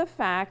love the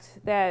fact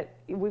that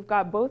we've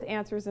got both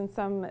answers in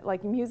some,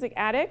 like music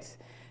addict.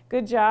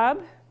 Good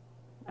job.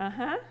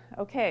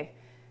 Okay.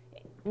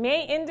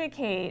 May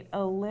indicate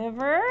a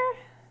liver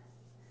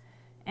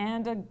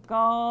and a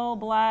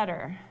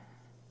gallbladder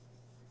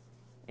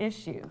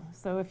issue.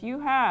 So if you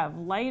have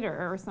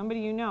lighter, or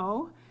somebody you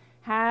know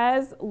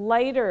has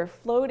lighter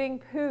floating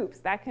poops,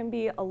 that can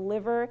be a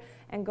liver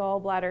and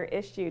gallbladder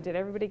issue. Did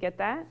everybody get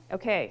that?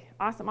 Okay,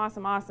 awesome,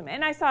 awesome, awesome.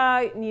 And I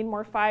saw need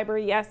more fiber.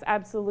 Yes,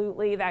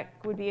 absolutely, that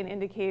would be an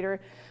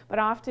indicator. But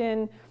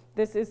often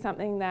this is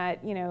something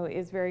that, you know,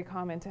 is very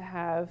common to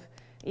have.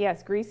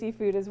 Yes, greasy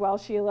food as well,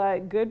 Sheila.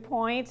 Good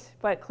point.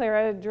 But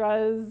Clara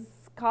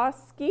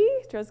Droskowski,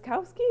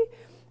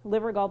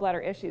 liver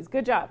gallbladder issues.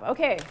 Good job.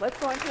 Okay, let's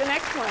go on to the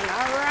next one.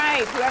 All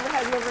right, whoever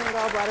had liver and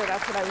gallbladder,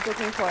 that's what I was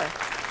looking for.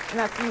 And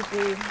that's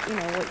usually, you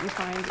know, what you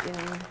find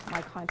in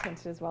my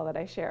content as well that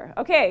I share.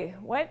 Okay,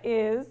 what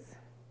is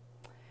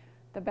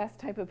the best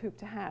type of poop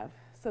to have?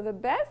 So the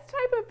best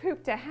type of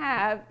poop to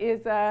have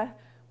is a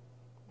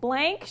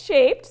blank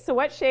shaped. So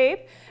what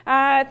shape?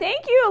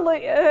 Thank you,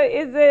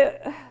 is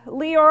it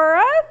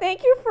Leora?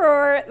 Thank you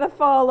for the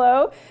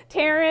follow.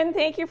 Taryn,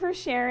 thank you for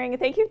sharing.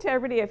 Thank you to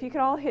everybody. If you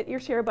could all hit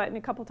your share button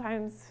a couple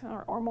times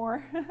or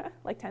more,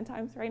 like 10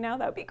 times right now,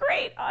 that would be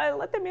great.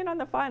 Let them in on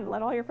the fun.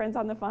 Let all your friends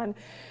on the fun,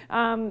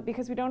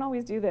 because we don't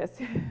always do this.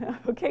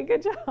 Okay,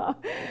 good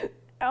job.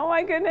 Oh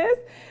my goodness.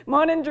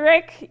 Monin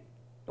Drick,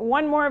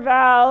 one more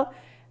Val.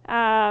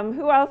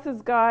 Who else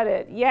has got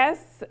it?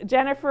 Yes,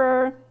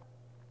 Jennifer.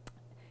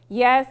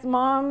 Yes,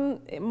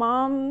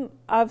 mom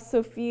of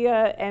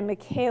Sophia and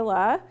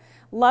Michaela.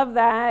 Love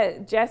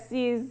that.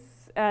 Jesse's,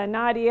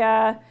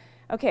 Nadia.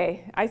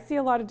 Okay, I see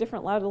a lot of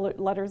different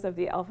letters of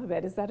the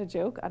alphabet. Is that a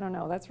joke? I don't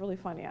know. That's really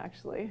funny,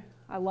 actually.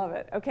 I love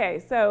it. Okay,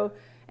 so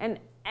an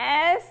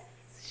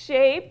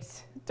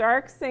S-shaped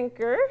dark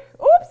sinker.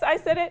 Oops, I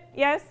said it.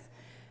 Yes.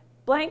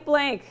 Blank,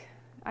 blank.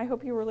 I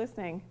hope you were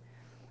listening.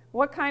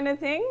 What kind of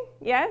thing?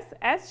 Yes.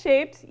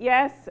 S-shaped.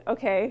 Yes.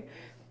 Okay.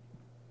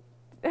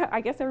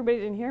 I guess everybody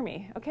didn't hear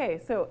me. Okay,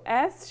 so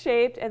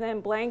S-shaped and then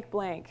blank,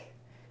 blank.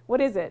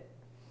 What is it?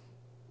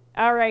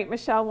 All right,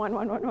 Michelle,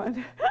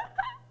 1111.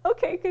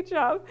 Okay, good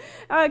job.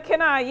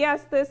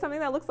 Yes, there's something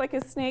that looks like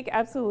a snake.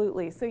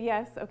 Absolutely. So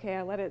yes, okay,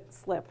 I let it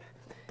slip.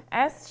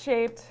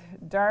 S-shaped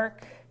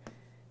dark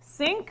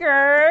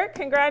sinker.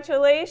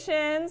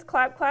 Congratulations.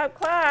 Clap, clap,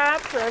 clap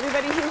for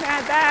everybody who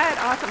had that.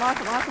 Awesome,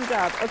 awesome, awesome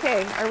job.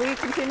 Okay, are we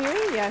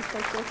continuing? Yes,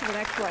 let's go to the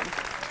next one.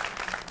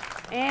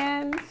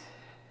 And...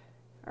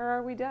 or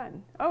are we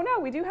done? Oh no,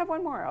 we do have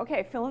one more.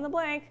 Okay, fill in the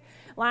blank.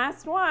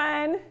 Last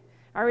one.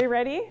 Are we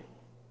ready?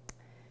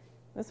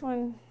 This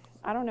one,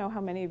 I don't know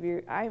how many of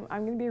you, I'm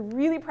going to be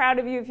really proud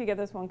of you if you get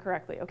this one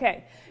correctly.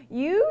 Okay,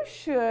 you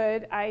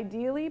should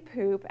ideally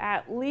poop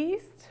at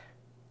least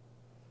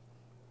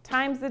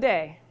times a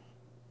day.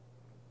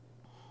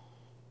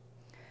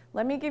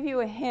 Let me give you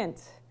a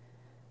hint.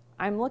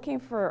 I'm looking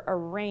for a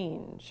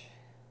range.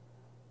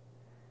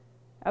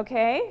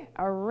 Okay,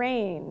 a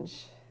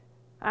range.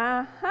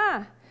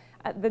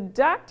 The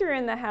doctor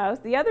in the house,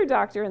 the other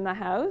doctor in the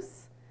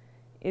house,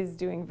 is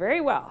doing very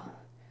well.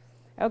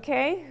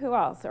 Okay, who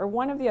else? Or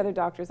one of the other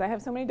doctors. I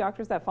have so many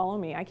doctors that follow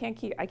me. I can't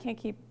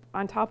keep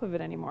on top of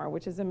it anymore,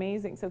 which is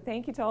amazing. So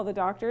thank you to all the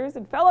doctors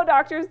and fellow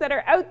doctors that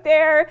are out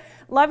there.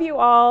 Love you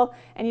all,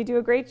 and you do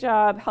a great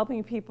job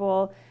helping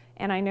people.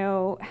 And I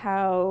know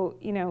how,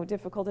 you know,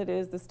 difficult it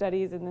is, the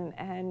studies,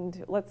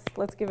 and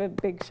let's give a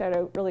big shout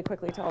out really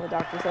quickly to all the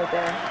doctors out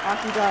there.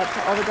 Awesome job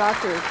to all the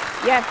doctors.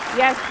 Yes,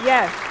 yes,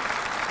 yes.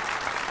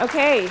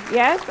 Okay,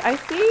 yes, I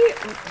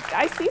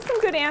see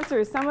some good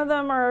answers. Some of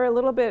them are a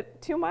little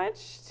bit too much,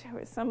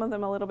 some of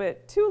them a little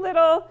bit too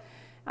little.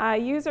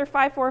 User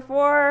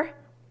 544,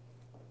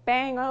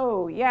 bang,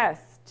 oh,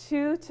 yes,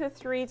 2 to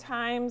 3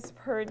 times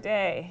per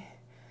day.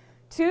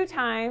 2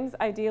 times,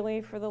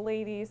 ideally for the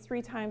ladies,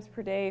 3 times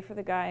per day for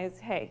the guys.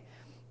 Hey,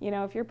 you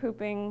know, if you're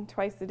pooping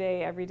twice a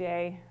day, every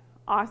day,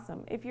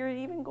 awesome. If you're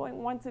even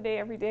going once a day,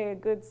 every day, a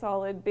good,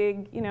 solid,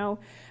 big, you know,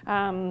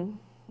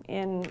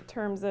 in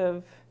terms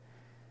of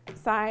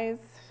size,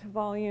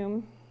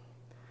 volume,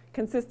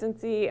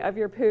 consistency of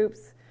your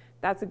poops,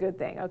 that's a good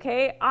thing,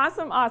 okay?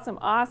 Awesome, awesome,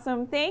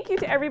 awesome. Thank you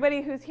to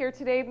everybody who's here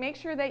today. Make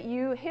sure that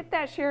you hit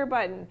that share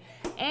button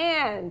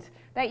and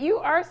that you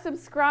are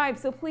subscribed.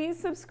 So please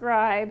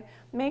subscribe.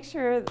 Make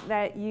sure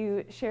that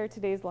you share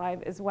today's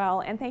live as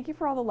well. And thank you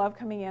for all the love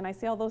coming in. I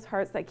see all those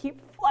hearts that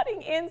keep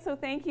flooding in, so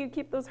thank you.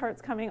 Keep those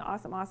hearts coming.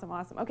 Awesome, awesome,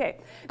 awesome. Okay,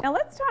 now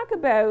let's talk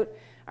about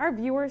our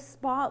viewer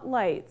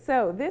spotlight.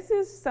 So this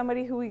is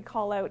somebody who we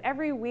call out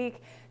every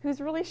week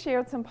who's really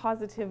shared some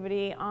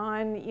positivity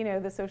on, you know,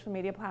 the social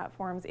media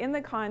platforms, in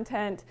the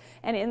content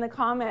and in the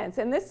comments.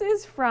 And this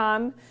is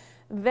from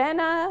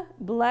Vena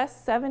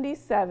Bless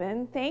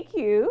 77. Thank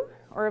you,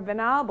 or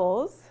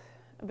Venables.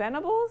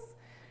 Venables?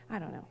 I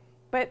don't know.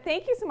 But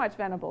thank you so much,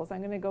 Venables. I'm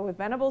going to go with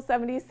Venables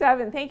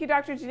 77. Thank you,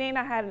 Dr. Janine.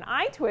 I had an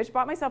eye twitch,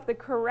 bought myself the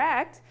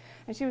correct,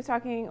 and she was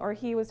talking, or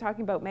he was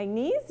talking about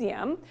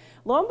magnesium.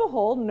 Lo and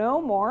behold,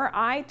 no more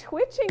eye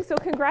twitching. So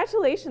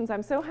congratulations.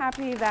 I'm so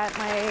happy that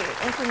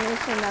my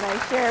information that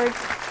I shared,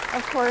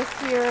 of course,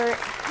 here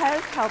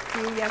has helped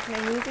you. Yes,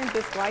 magnesium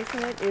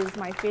bisglycinate is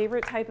my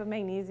favorite type of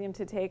magnesium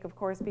to take, of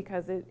course,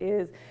 because it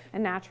is a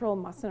natural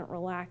muscle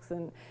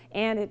relaxant,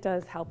 and it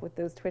does help with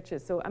those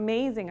twitches. So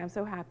amazing. I'm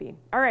so happy.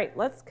 All right,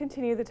 let's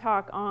continue the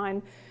talk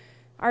on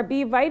our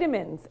B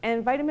vitamins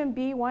and vitamin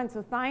B1,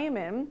 so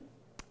thiamine.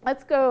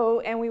 Let's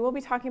go, and we will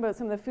be talking about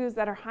some of the foods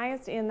that are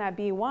highest in that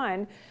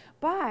B1,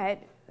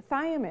 but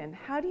thiamine,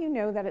 how do you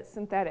know that it's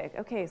synthetic?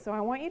 Okay, so I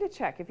want you to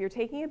check. If you're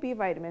taking a B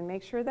vitamin,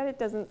 make sure that it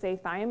doesn't say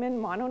thiamine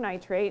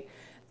mononitrate,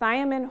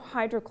 thiamine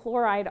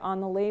hydrochloride on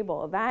the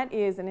label. That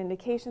is an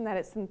indication that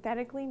it's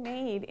synthetically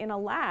made in a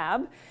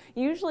lab,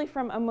 usually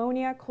from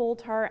ammonia, coal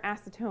tar,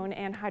 acetone,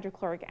 and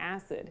hydrochloric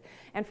acid.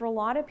 And for a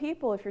lot of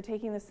people, if you're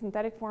taking the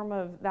synthetic form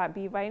of that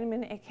B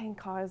vitamin, it can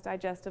cause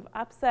digestive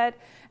upset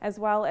as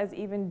well as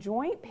even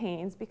joint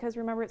pains, because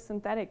remember, it's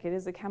synthetic, it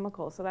is a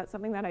chemical. So that's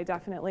something that I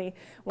definitely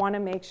want to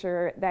make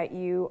sure that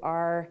you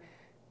are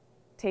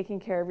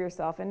taking care of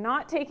yourself and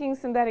not taking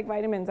synthetic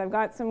vitamins. I've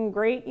got some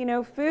great, you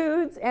know,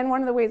 foods, and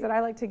one of the ways that I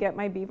like to get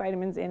my B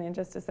vitamins in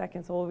just a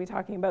second, so we'll be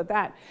talking about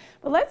that.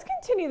 But let's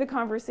continue the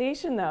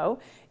conversation though,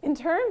 in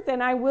terms,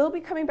 and I will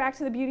be coming back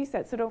to the beauty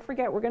set, so don't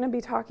forget, we're going to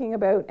be talking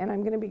about, and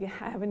I'm going to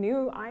have a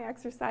new eye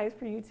exercise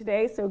for you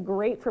today, so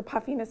great for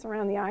puffiness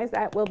around the eyes.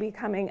 That will be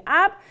coming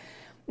up.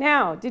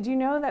 Now, did you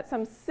know that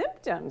some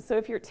symptoms, so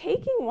if you're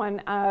taking one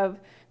of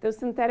those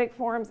synthetic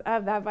forms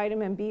of that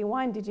vitamin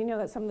B1, did you know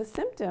that some of the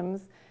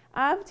symptoms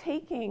of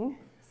taking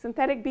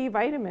synthetic B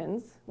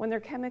vitamins when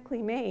they're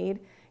chemically made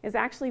is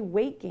actually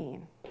weight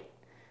gain?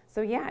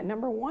 So yeah,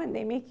 number one,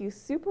 they make you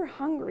super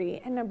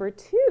hungry, and number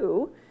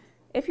two,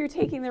 if you're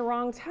taking the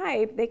wrong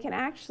type, they can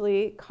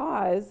actually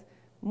cause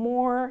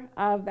more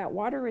of that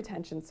water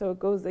retention. So it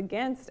goes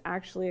against,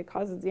 actually, it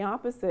causes the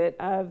opposite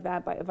of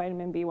that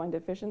vitamin B1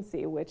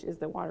 deficiency, which is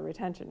the water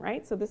retention,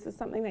 right? So this is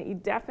something that you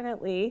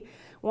definitely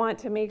want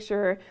to make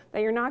sure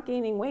that you're not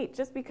gaining weight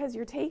just because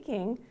you're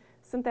taking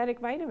synthetic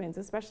vitamins,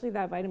 especially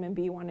that vitamin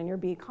B1 and your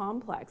B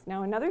complex.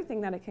 Now, another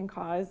thing that it can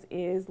cause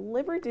is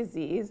liver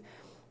disease,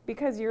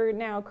 because you're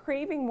now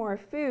craving more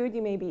food,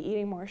 you may be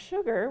eating more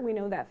sugar. We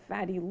know that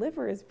fatty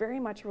liver is very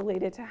much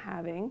related to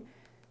having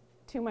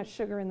too much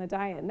sugar in the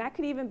diet. And that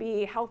could even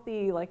be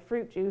healthy, like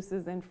fruit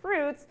juices and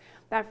fruits.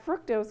 That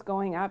fructose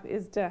going up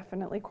is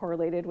definitely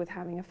correlated with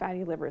having a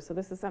fatty liver. So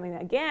this is something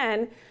that,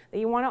 again, that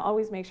you want to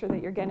always make sure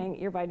that you're getting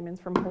your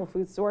vitamins from whole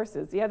food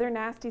sources. The other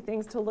nasty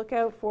things to look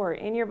out for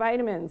in your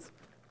vitamins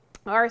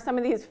are some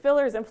of these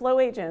fillers and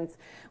flow agents,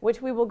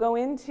 which we will go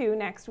into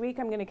next week.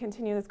 I'm going to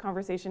continue this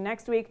conversation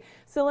next week.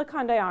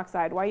 Silicon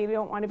dioxide, why you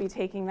don't want to be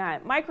taking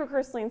that.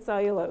 Microcrystalline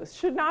cellulose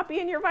should not be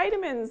in your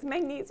vitamins.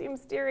 Magnesium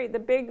stearate, the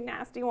big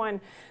nasty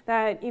one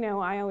that, you know,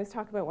 I always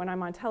talk about when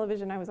I'm on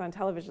television. I was on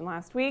television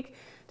last week,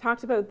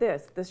 talked about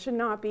this. This should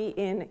not be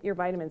in your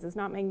vitamins. It's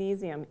not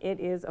magnesium.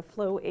 It is a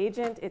flow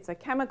agent. It's a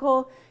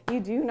chemical. You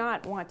do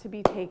not want to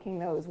be taking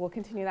those. We'll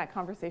continue that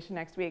conversation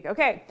next week.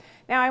 Okay,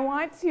 now I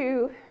want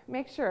to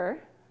make sure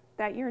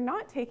that you're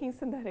not taking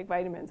synthetic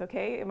vitamins,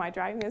 okay? Am I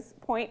driving this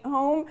point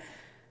home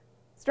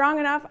strong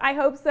enough? I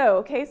hope so,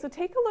 okay? So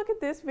take a look at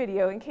this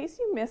video in case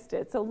you missed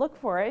it. So look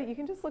for it. You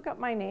can just look up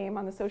my name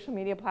on the social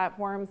media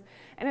platforms,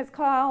 and it's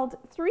called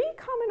 3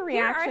 Common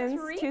Reactions.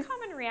 Here are 3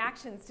 common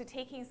reactions to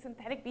taking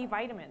synthetic B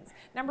vitamins.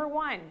 Number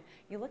 1,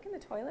 you look in the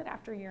toilet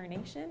after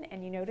urination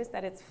and you notice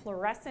that it's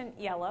fluorescent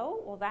yellow.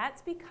 Well,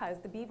 that's because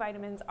the B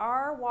vitamins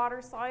are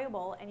water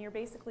soluble and you're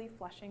basically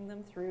flushing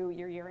them through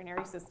your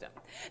urinary system.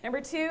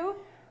 Number 2,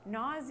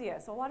 nausea.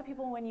 So a lot of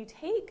people, when you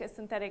take a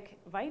synthetic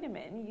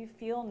vitamin, you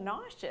feel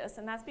nauseous,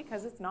 and that's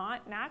because it's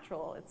not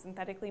natural. It's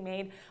synthetically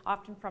made,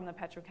 often from the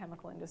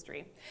petrochemical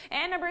industry.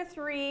 And number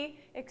 3,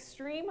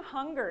 extreme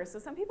hunger. So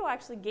some people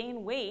actually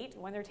gain weight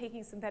when they're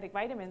taking synthetic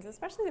vitamins,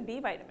 especially the B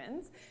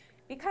vitamins,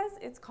 because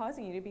it's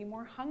causing you to be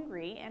more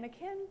hungry, and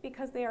again,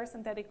 because they are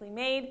synthetically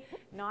made,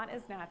 not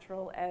as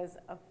natural as,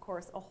 of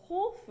course, a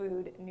whole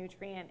food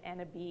nutrient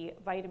and a B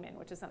vitamin,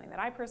 which is something that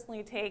I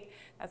personally take.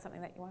 That's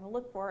something that you want to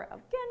look for, again,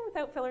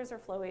 without fillers or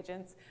flow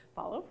agents.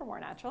 Follow for more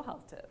natural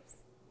health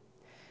tips.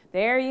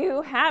 There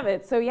you have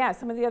it. So yeah,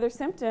 some of the other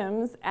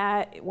symptoms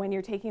when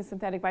you're taking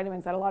synthetic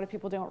vitamins that a lot of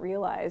people don't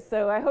realize.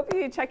 So I hope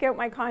you check out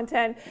my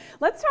content.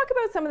 Let's talk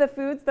about some of the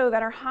foods though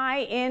that are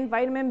high in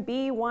vitamin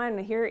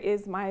B1. Here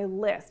is my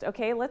list.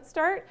 Okay, let's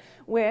start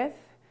with,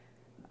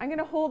 I'm going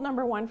to hold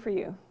number 1 for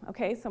you.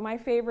 Okay, so my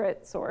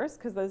favorite source,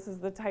 because this is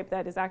the type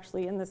that is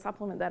actually in the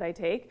supplement that I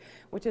take,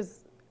 which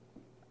is,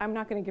 I'm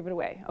not going to give it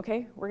away.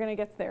 Okay, we're going to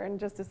get there in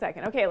just a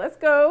second. Okay, let's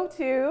go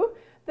to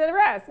the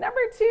rest. Number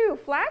 2,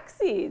 flax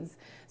seeds.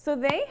 So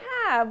they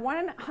have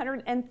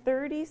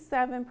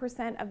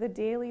 137% of the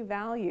daily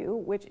value,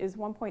 which is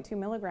 1.2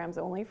 milligrams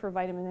only for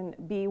vitamin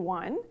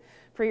B1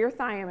 for your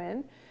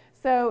thiamine.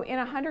 So in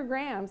 100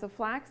 grams of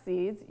flax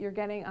seeds, you're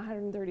getting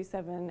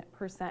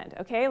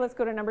 137%. Okay, let's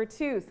go to number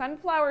 2,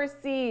 sunflower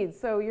seeds.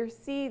 So your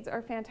seeds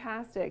are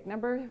fantastic.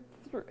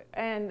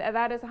 And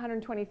that is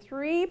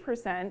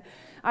 123%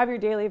 of your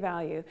daily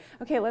value.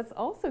 Okay, let's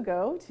also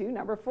go to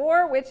number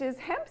 4, which is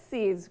hemp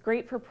seeds.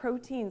 Great for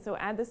protein. So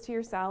add this to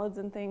your salads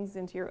and things,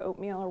 into your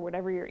oatmeal or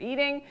whatever you're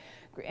eating.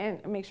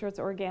 And make sure it's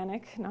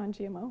organic,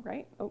 non-GMO,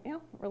 right?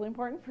 Oatmeal, really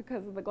important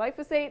because of the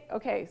glyphosate.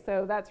 Okay,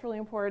 so that's really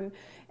important.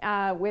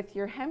 With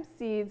your hemp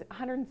seeds,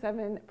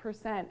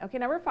 107%. Okay,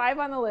 number 5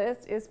 on the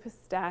list is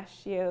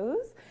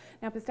pistachios.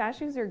 Now,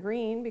 pistachios are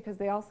green because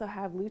they also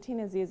have lutein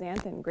and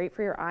zeaxanthin, great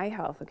for your eye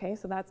health, okay?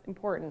 So that's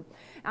important.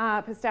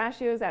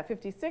 Pistachios at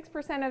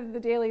 56% of the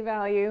daily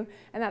value,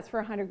 and that's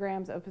for 100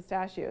 grams of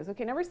pistachios.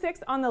 Okay, number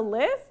 6 on the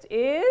list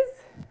is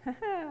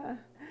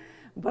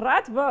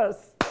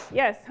bratwurst.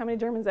 Yes, how many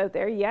Germans out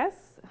there?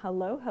 Yes,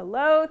 hello,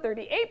 hello,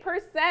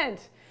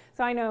 38%.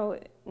 So I know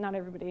not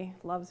everybody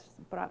loves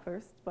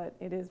bratwurst, but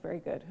it is very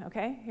good,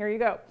 okay? Here you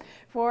go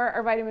for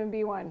our vitamin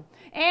B1.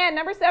 And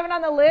number 7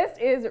 on the list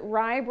is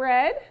rye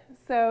bread.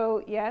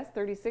 So yes,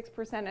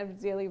 36% of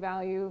daily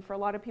value. For a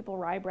lot of people,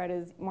 rye bread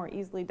is more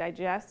easily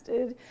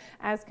digested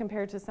as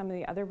compared to some of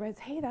the other breads.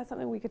 Hey, that's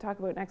something we could talk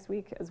about next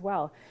week as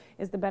well,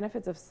 is the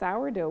benefits of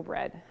sourdough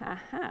bread.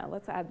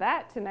 Let's add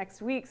that to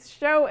next week's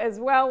show as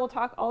well. We'll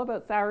talk all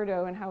about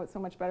sourdough and how it's so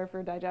much better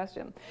for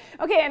digestion.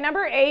 Okay, and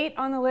number 8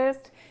 on the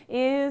list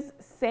is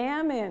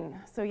salmon.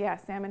 So yeah,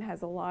 salmon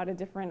has a lot of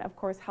different, of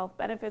course, health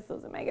benefits.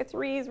 Those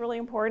omega-3s, really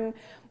important,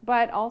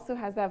 but also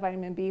has that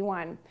vitamin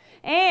B1.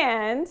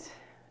 And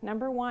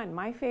number 1,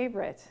 my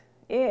favorite,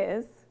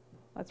 is,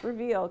 let's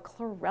reveal,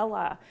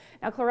 chlorella.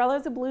 Now, chlorella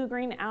is a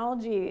blue-green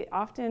algae,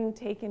 often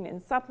taken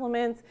in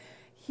supplements.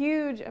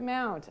 Huge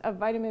amount of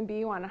vitamin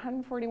B1,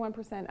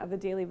 141% of the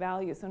daily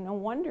value. So no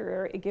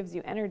wonder it gives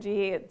you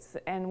energy.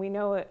 And we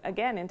know,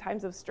 again, in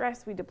times of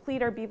stress, we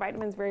deplete our B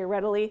vitamins very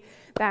readily.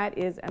 That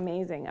is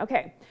amazing.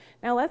 Okay,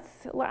 now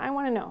I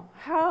want to know,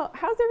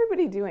 how's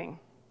everybody doing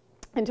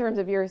in terms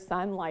of your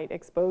sunlight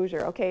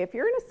exposure? Okay, if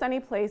you're in a sunny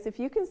place, if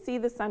you can see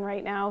the sun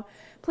right now,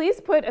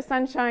 please put a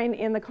sunshine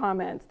in the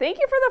comments. Thank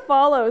you for the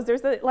follows.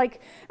 There's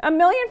like 1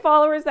 million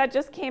followers that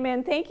just came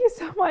in. Thank you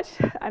so much.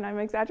 And I'm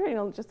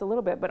exaggerating just a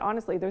little bit, but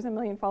honestly, there's 1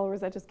 million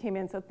followers that just came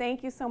in. So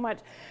thank you so much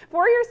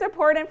for your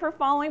support and for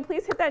following.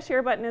 Please hit that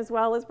share button as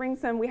well. Let's bring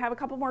we have a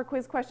couple more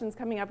quiz questions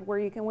coming up where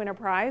you can win a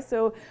prize.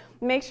 So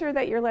make sure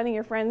that you're letting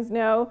your friends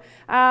know.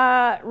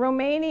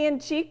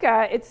 Romanian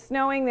Chica, it's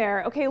snowing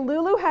there. Okay,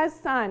 Lulu has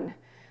sun.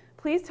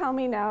 Please tell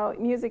me now,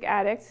 music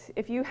addict,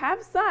 if you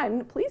have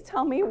sun, please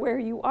tell me where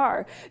you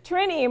are.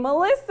 Trini,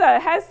 Melissa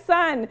has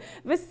sun.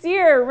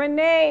 Vasir,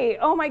 Renee,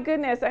 oh my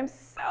goodness, I'm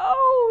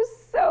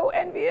so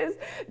envious.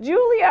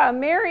 Julia,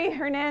 Mary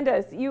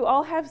Hernandez, you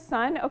all have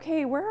sun.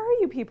 Okay, where are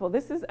you people?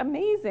 This is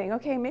amazing.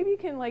 Okay, maybe you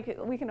can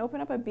we can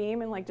open up a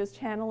beam and just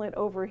channel it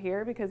over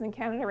here, because in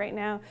Canada right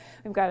now,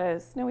 we've got a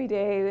snowy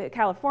day.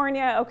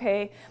 California,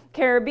 okay.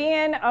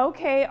 Caribbean,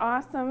 okay,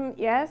 awesome.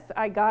 Yes,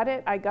 I got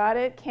it.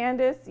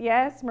 Candace,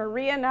 yes.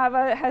 Maria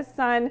Nava has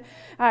sun.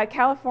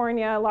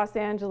 California, Los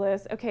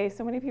Angeles. Okay,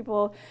 so many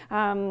people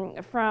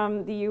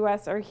from the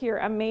U.S. are here.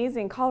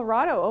 Amazing.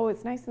 Colorado, oh,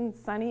 it's nice and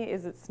sunny.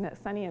 Is it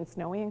sunny and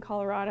snowy in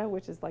Colorado,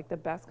 which is like the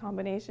best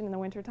combination in the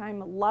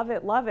wintertime? Love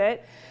it, love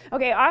it.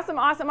 Okay, awesome.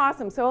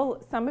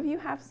 So some of you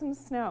have some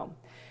snow.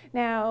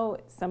 Now,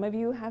 some of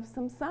you have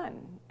some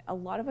sun. A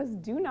lot of us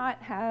do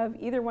not have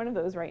either one of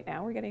those right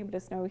now. We're getting a bit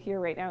of snow here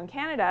right now in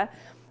Canada.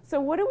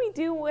 So what do we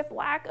do with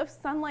lack of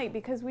sunlight?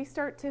 Because we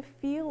start to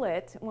feel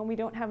it when we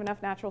don't have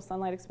enough natural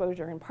sunlight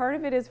exposure. And part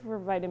of it is for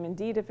vitamin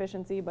D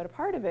deficiency, but a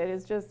part of it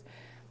is just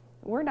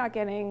we're not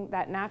getting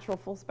that natural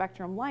full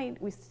spectrum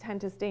light. We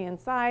tend to stay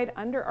inside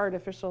under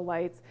artificial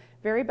lights.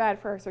 Very bad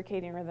for our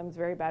circadian rhythms,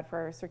 very bad for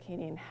our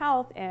circadian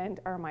health and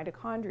our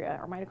mitochondria.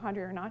 Our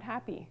mitochondria are not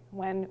happy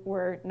when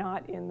we're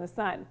not in the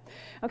sun.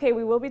 Okay,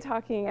 we will be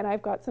talking, and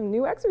I've got some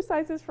new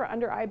exercises for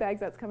under eye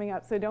bags that's coming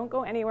up, so don't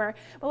go anywhere.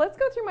 But let's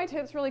go through my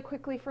tips really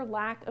quickly for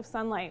lack of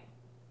sunlight.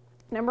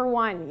 Number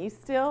one, you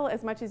still,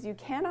 as much as you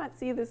cannot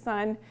see the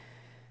sun,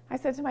 I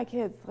said to my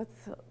kids,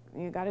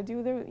 you got to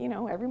do the,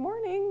 every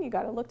morning, you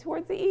got to look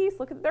towards the east.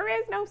 There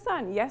is no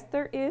sun. Yes,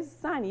 there is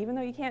sun. Even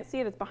though you can't see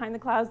it, it's behind the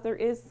clouds, there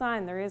is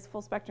sun. There is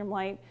full spectrum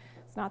light.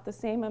 It's not the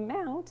same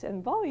amount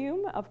and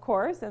volume, of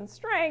course, and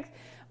strength,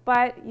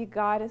 but you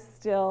got to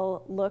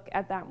still look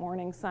at that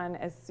morning sun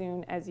as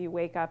soon as you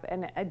wake up,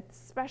 and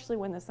especially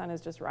when the sun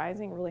is just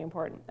rising, really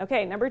important.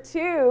 Okay, number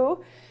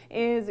two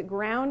is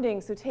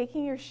grounding. So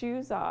taking your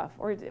shoes off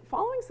or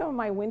following some of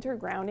my winter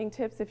grounding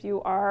tips. If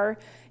you are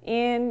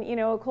in,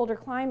 a colder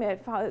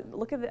climate,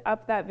 look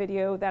up that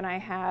video that I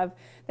have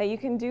that you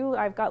can do.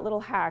 I've got little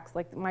hacks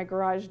like my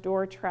garage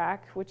door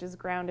track, which is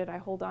grounded. I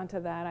hold on to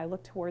that. I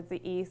look towards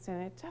the east,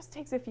 and it just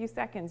takes a few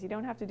seconds. You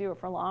don't have to do it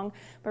for long,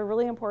 but a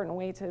really important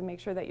way to make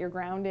sure that you're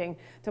grounding.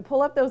 To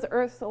pull up those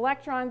Earth's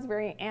electrons,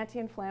 very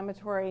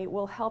anti-inflammatory,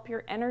 will help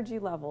your energy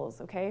levels,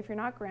 okay? If you're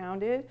not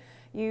grounded,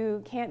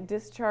 you can't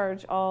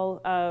discharge all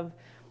of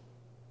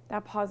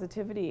that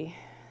positivity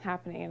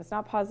happening, and it's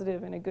not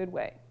positive in a good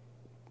way.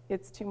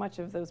 It's too much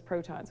of those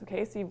protons,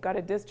 okay? So you've got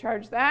to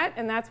discharge that,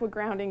 and that's what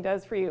grounding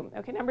does for you.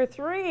 Okay, number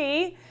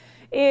three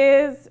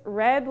is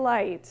red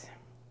light.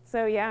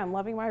 So yeah, I'm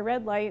loving my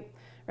red light.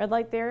 Red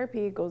light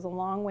therapy goes a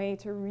long way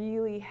to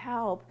really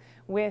help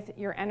with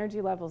your energy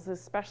levels,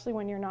 especially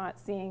when you're not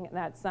seeing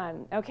that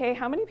sun. Okay,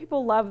 how many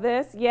people love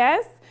this?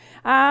 Yes?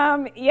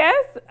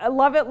 Yes, I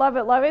love it, love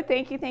it, love it.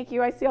 Thank you, thank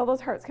you. I see all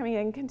those hearts coming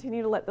in.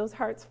 Continue to let those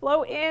hearts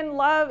flow in,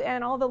 love,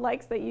 and all the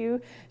likes that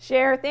you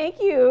share. Thank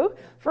you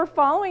for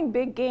following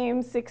Big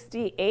Game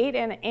 68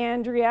 and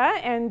Andrea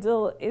and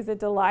is it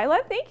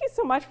Delilah? Thank you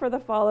so much for the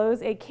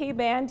follows. A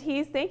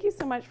K-Bantees, thank you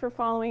so much for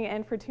following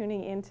and for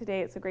tuning in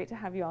today. It's so great to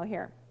have you all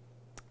here.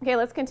 Okay,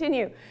 let's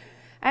continue.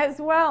 As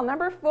well,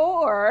 number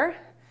four,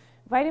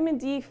 vitamin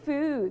D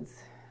foods.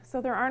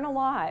 So there aren't a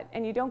lot,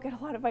 and you don't get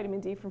a lot of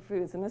vitamin D from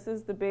foods, and this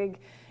is the big,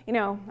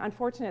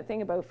 unfortunate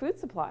thing about food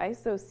supply.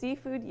 So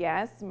seafood,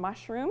 yes,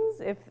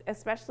 mushrooms,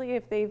 especially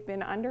if they've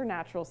been under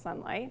natural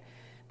sunlight,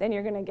 then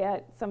you're going to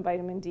get some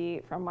vitamin D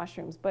from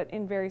mushrooms, but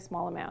in very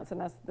small amounts,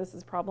 and this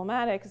is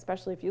problematic,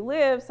 especially if you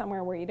live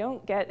somewhere where you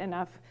don't get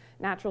enough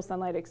natural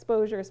sunlight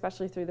exposure,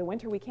 especially through the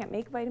winter. We can't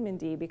make vitamin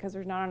D because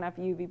there's not enough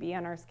UVB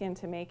on our skin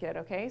to make it,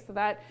 okay? So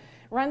that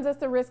runs us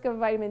the risk of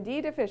vitamin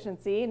D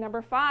deficiency.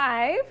 Number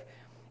five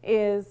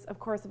is, of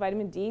course, a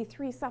vitamin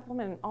D3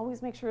 supplement.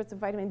 Always make sure it's a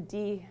vitamin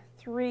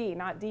D3,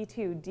 not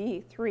D2,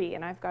 D3,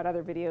 and I've got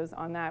other videos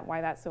on that,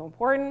 why that's so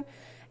important.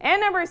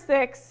 And number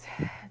six,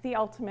 the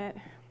ultimate,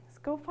 is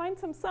go find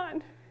some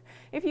sun.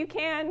 If you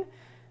can,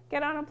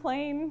 get on a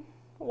plane,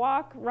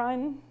 walk,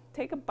 run,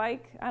 take a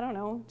bike, I don't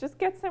know, just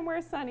get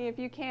somewhere sunny if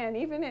you can.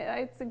 Even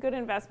it's a good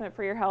investment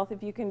for your health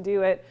if you can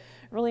do it.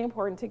 Really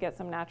important to get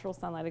some natural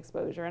sunlight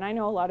exposure. And I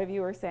know a lot of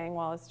you are saying,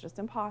 well, it's just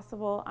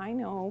impossible. I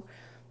know,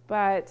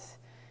 but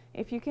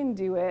if you can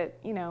do it,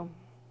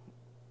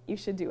 you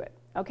should do it.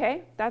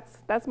 Okay,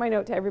 that's my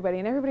note to everybody.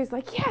 And everybody's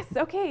like, yes,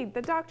 okay,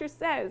 the doctor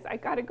says I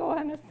got to go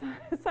on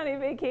a sunny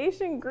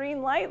vacation,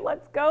 green light,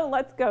 let's go,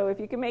 let's go. If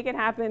you can make it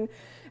happen,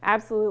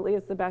 absolutely,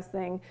 it's the best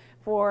thing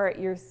for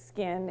your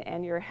skin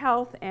and your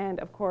health.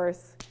 And of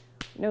course,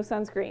 no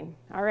sunscreen.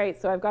 All right,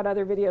 so I've got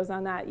other videos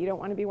on that. You don't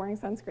want to be wearing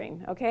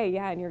sunscreen. Okay,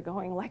 yeah, and you're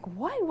going like,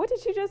 what? What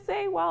did you just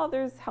say? Well,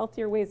 there's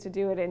healthier ways to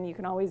do it, and you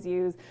can always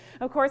use,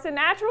 of course, a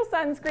natural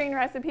sunscreen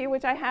recipe,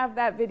 which I have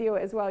that video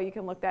as well. You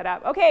can look that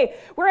up. Okay,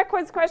 we're at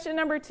quiz question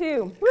number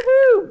 2.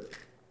 Woohoo!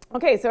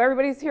 Okay, so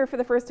everybody's here for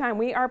the first time.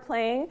 We are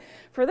playing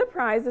for the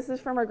prize. This is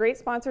from our great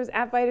sponsors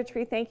at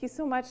VitaTree. Thank you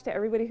so much to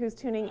everybody who's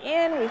tuning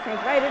in. We thank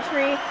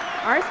VitaTree,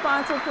 our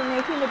sponsor, for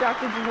making the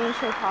Dr. Janine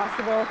show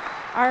possible.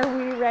 Are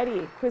we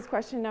ready? Quiz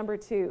question number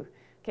 2.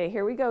 Okay,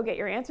 here we go. Get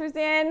your answers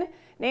in.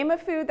 Name a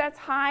food that's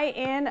high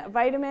in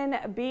vitamin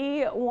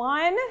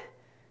B1.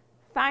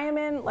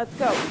 Thiamine. Let's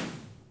go.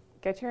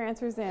 Get your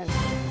answers in.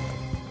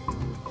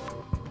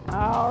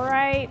 All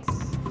right.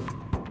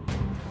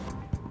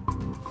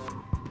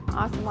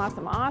 Awesome,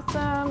 awesome,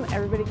 awesome.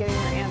 Everybody getting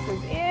their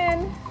answers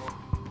in.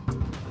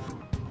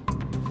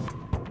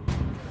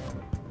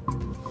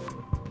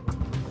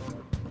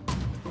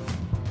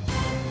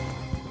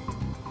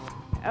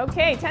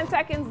 Okay, 10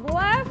 seconds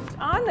left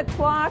on the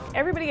clock.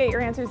 Everybody get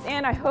your answers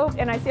in, I hope.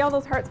 And I see all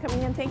those hearts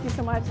coming in. Thank you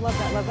so much. Love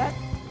that, love that.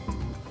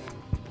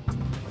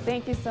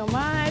 Thank you so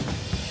much.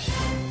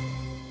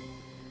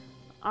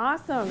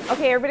 Awesome.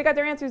 Okay, everybody got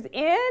their answers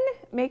in.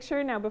 Make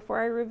sure now, before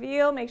I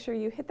reveal, make sure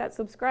you hit that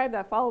subscribe,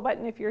 that follow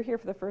button if you're here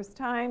for the first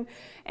time,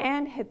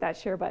 and hit that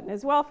share button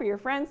as well for your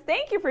friends.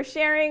 Thank you for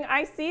sharing.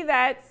 I see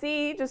that.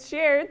 See, just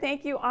shared.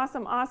 Thank you.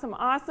 Awesome, awesome,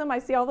 awesome. I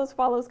see all those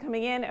follows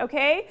coming in.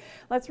 Okay,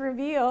 let's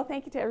reveal.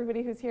 Thank you to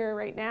everybody who's here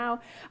right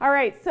now. All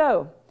right,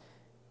 so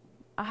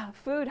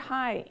Food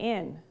high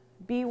in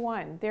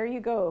B1. There you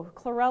go.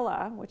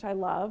 Chlorella, which I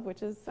love,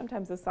 which is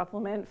sometimes a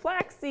supplement.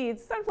 Flax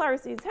seeds, sunflower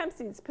seeds, hemp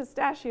seeds,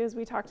 pistachios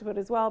we talked about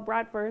as well.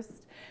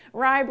 Bratwurst,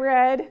 rye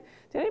bread.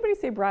 Did anybody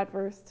say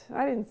bratwurst?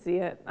 I didn't see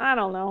it. I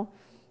don't know.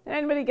 Did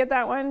anybody get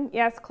that one?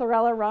 Yes,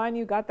 chlorella. Ron,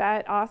 you got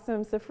that.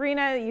 Awesome.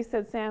 Safrina, you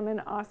said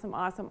salmon. Awesome,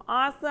 awesome,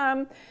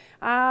 awesome.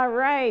 All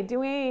right,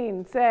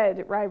 Dwayne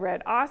said rye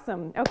bread.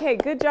 Awesome. Okay,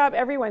 good job,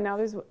 everyone.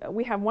 Now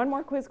we have one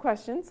more quiz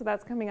question, so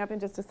that's coming up in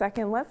just a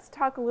second. Let's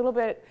talk a little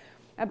bit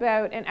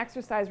about an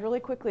exercise really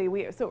quickly.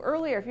 So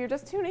earlier, if you're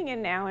just tuning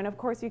in now, and of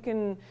course you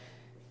can,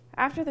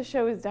 after the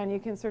show is done, you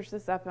can search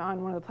this up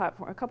on one of the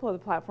platforms. A couple of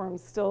the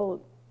platforms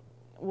still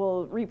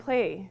will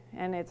replay,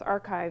 and it's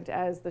archived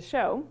as the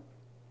show.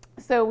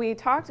 So we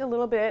talked a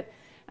little bit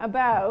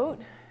about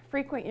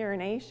frequent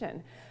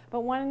urination,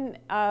 but one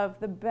of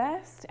the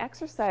best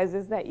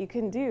exercises that you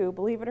can do,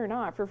 believe it or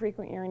not, for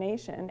frequent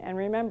urination, and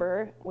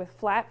remember, with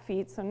flat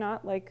feet, so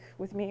not like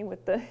with me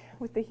with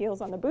the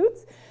heels on the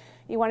boots.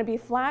 You want to be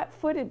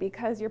flat-footed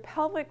because your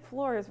pelvic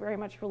floor is very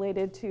much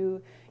related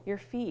to your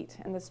feet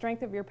and the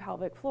strength of your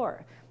pelvic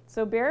floor.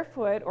 So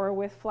barefoot or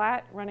with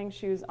flat running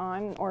shoes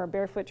on or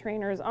barefoot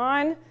trainers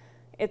on,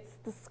 it's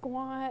the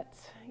squat.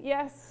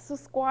 Yes, so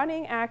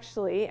squatting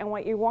actually, and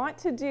what you want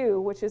to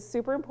do, which is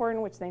super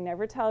important, which they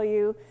never tell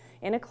you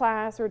in a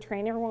class or a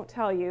trainer won't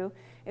tell you,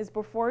 is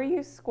before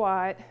you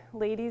squat,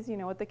 ladies, you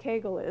know what the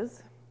Kegel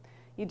is.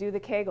 You do the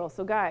Kegel.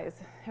 So guys,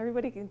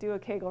 everybody can do a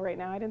Kegel right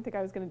now. I didn't think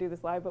I was going to do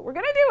this live, but we're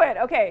going to do it.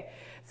 Okay,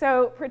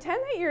 so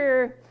pretend that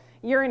you're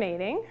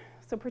urinating.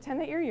 So pretend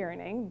that you're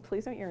urinating.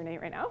 Please don't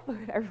urinate right now.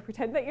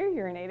 Pretend that you're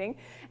urinating,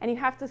 and you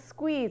have to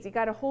squeeze. You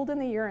got to hold in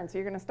the urine, so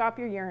you're going to stop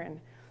your urine.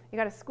 You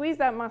got to squeeze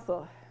that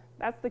muscle.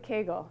 That's the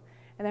Kegel,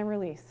 and then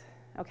release.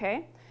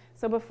 Okay?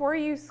 So before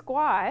you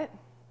squat,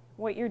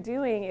 what you're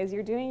doing is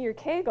you're doing your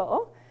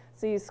Kegel.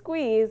 So you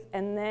squeeze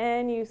and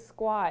then you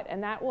squat,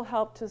 and that will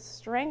help to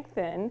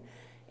strengthen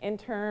in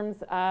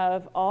terms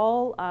of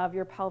all of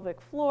your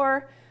pelvic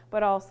floor,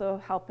 but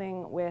also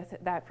helping with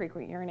that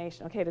frequent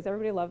urination. Okay, does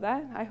everybody love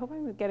that? I hope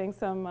I'm getting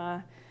some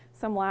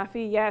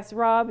laughy. Yes,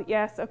 Rob,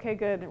 yes, okay,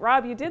 good.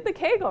 Rob, you did the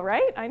Kegel,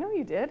 right? I know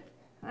you did.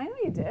 I know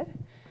you did.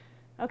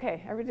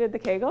 Okay, everybody did the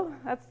Kegel?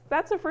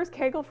 That's the first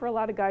Kegel for a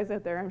lot of guys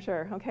out there, I'm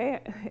sure,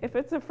 okay? If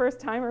it's a first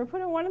timer,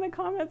 put in one in the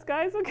comments,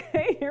 guys.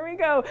 Okay, here we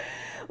go.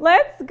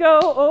 Let's go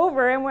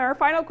over, and our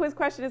final quiz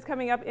question is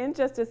coming up in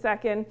just a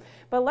second,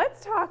 but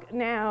let's talk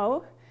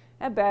now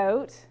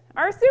about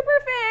our super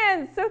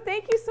fans. So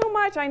thank you so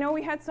much. I know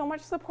we had so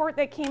much support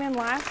that came in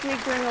last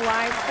week during the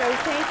live show.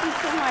 Thank you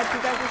so much.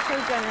 You guys are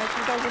so generous.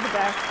 You guys are the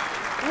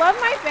best. Love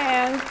my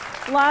fans.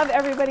 Love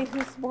everybody who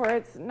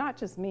supports, not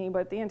just me,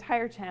 but the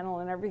entire channel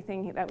and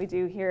everything that we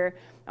do here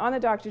on the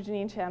Dr.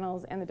 Janine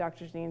channels and the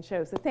Dr. Janine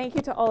show. So thank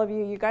you to all of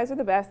you. You guys are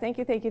the best. Thank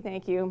you, thank you,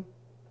 thank you.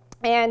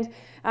 And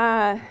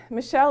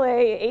Michelle A,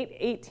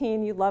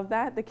 818, you love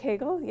that, the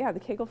Kegel? Yeah, the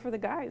Kegel for the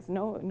guys.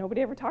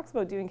 Nobody ever talks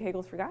about doing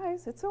Kegels for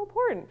guys. It's so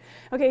important.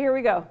 Okay, here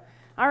we go.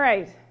 All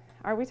right,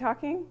 are we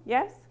talking?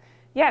 Yes?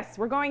 Yes,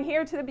 we're going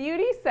here to the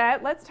beauty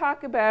set. Let's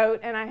talk about,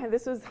 and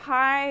this was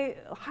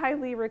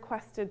highly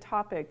requested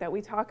topic, that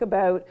we talk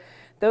about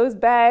those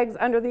bags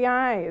under the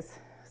eyes.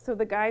 So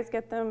the guys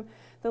get them,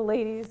 the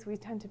ladies, we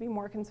tend to be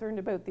more concerned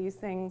about these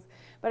things,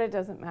 but it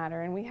doesn't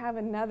matter. And we have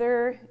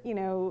another,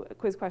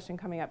 quiz question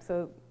coming up.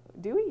 So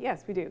do we?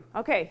 Yes, we do.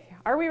 Okay,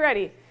 are we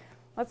ready?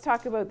 Let's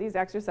talk about these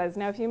exercises.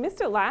 Now, if you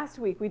missed it last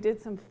week, we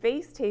did some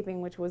face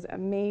taping, which was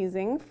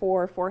amazing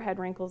for forehead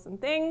wrinkles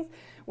and things,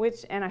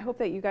 and I hope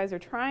that you guys are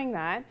trying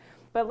that.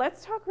 But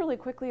let's talk really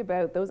quickly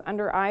about those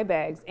under eye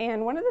bags.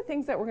 And one of the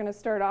things that we're going to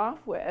start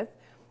off with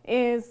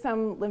is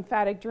some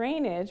lymphatic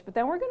drainage, but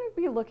then we're going to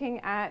be looking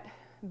at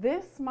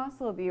this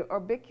muscle, the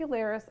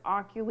orbicularis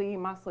oculi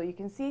muscle. You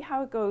can see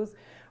how it goes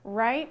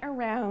right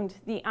around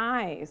the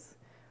eyes.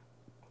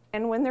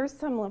 And when there's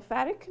some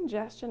lymphatic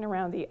congestion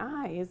around the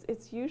eyes,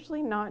 it's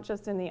usually not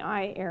just in the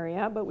eye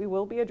area, but we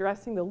will be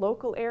addressing the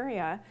local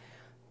area.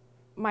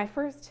 My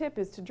first tip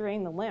is to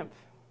drain the lymph.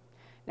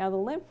 Now the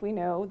lymph, we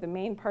know, the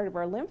main part of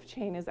our lymph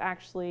chain is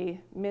actually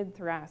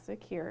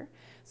mid-thoracic here.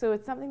 So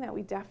it's something that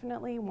we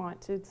definitely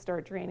want to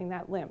start draining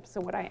that lymph.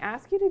 So what I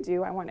ask you to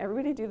do, I want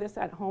everybody to do this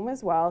at home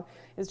as well,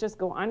 is just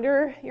go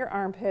under your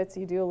armpits.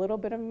 You do a little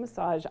bit of a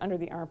massage under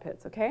the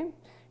armpits, okay?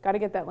 Got to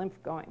get that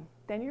lymph going.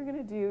 Then you're going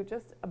to do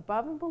just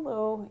above and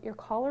below your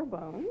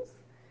collarbones,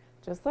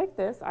 just like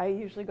this. I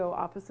usually go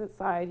opposite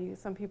side.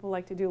 Some people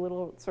like to do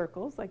little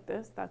circles like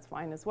this. That's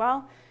fine as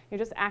well. You're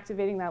just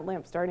activating that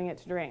lymph, starting it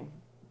to drain.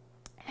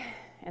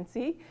 And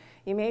see,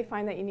 you may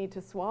find that you need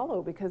to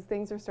swallow because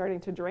things are starting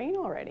to drain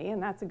already,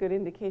 and that's a good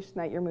indication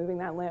that you're moving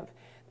that lymph.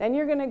 Then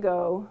you're going to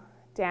go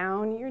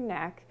down your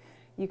neck.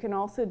 You can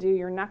also do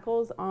your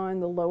knuckles on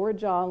the lower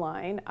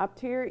jawline, up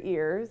to your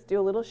ears, do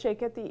a little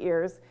shake at the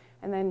ears,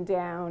 and then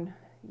down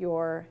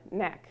your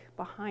neck,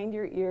 behind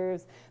your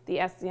ears, the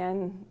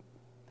SCN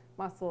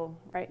muscle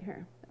right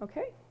here,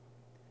 okay?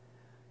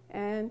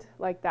 and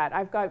like that.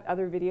 I've got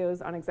other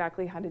videos on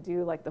exactly how to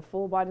do like the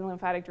full body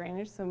lymphatic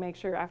drainage, so make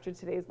sure after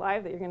today's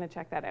live that you're going to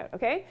check that out,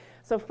 okay?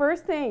 So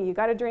first thing, you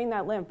got to drain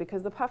that lymph,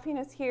 because the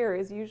puffiness here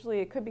is usually,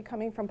 it could be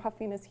coming from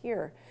puffiness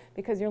here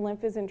because your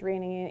lymph isn't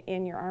draining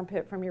in your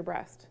armpit from your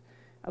breast.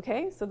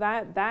 Okay, so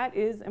that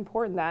is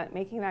important, that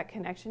making that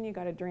connection, you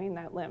got to drain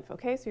that lymph.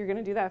 Okay, so you're going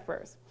to do that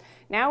first.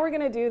 Now we're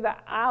going to do the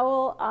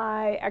owl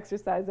eye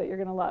exercise that you're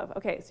going to love.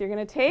 Okay, so you're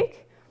going to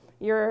take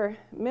your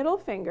middle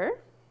finger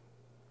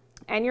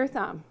and your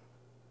thumb.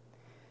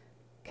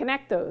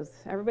 Connect those.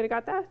 Everybody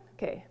got that?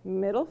 Okay,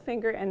 middle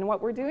finger, and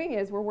what we're doing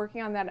is we're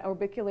working on that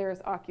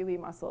orbicularis oculi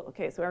muscle.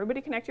 Okay, so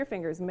everybody connect your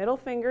fingers, middle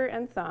finger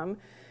and thumb.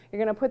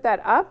 You're going to put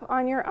that up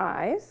on your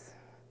eyes,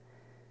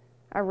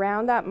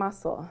 around that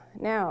muscle.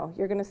 Now,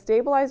 you're going to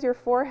stabilize your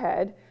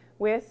forehead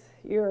with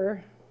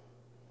your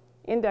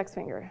index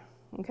finger.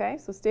 Okay,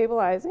 so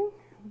stabilizing.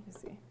 Let me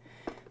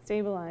see.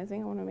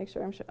 Stabilizing. I want to make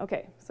sure I'm sure.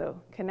 Okay, so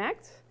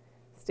connect.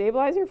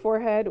 Stabilize your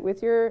forehead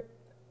with your,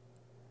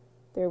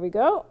 there we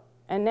go.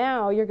 And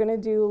now you're going to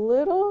do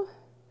little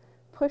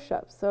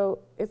push-ups. So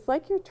it's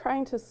like you're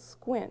trying to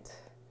squint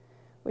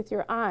with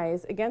your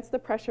eyes against the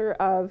pressure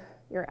of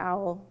your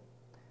owl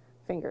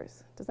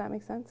fingers. Does that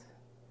make sense?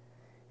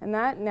 And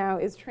that now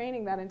is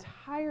training that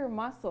entire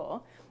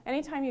muscle.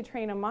 Anytime you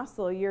train a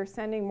muscle, you're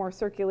sending more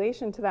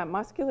circulation to that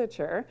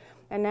musculature,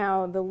 and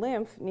now the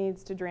lymph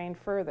needs to drain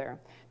further.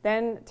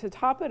 Then to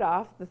top it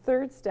off, the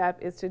third step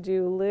is to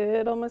do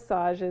little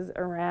massages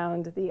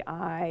around the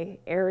eye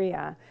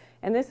area.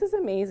 And this is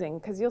amazing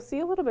because you'll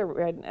see a little bit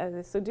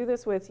red. So do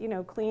this with,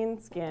 clean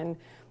skin.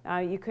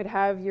 You could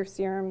have your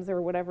serums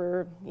or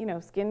whatever,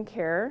 skin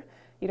care.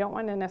 You don't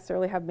want to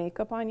necessarily have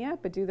makeup on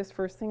yet, but do this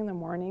first thing in the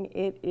morning.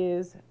 It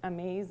is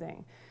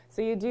amazing.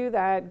 So you do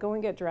that, go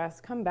and get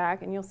dressed, come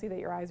back, and you'll see that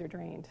your eyes are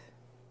drained.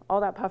 All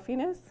that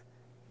puffiness,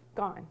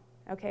 gone.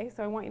 Okay,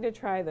 so I want you to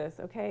try this,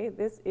 okay?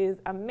 This is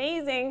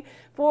amazing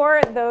for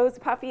those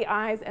puffy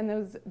eyes and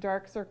those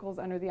dark circles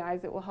under the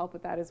eyes. It will help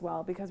with that as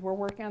well because we're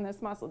working on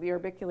this muscle, the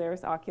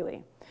orbicularis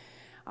oculi.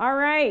 All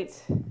right,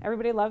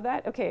 everybody love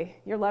that? Okay,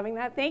 you're loving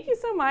that. Thank you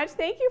so much.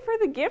 Thank you for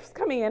the gifts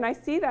coming in. I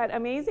see that.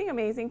 Amazing,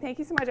 amazing. Thank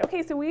you so much.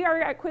 Okay, so we are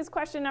at quiz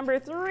question number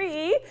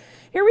 3.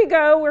 Here we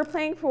go. We're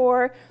playing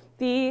for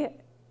the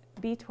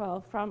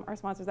B12 from our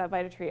sponsors at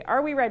VitaTree.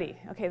 Are we ready?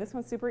 Okay, this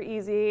one's super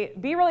easy.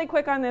 Be really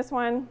quick on this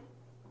one.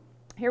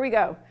 Here we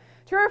go.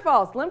 True or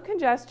false? Lymph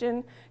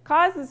congestion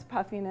causes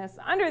puffiness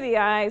under the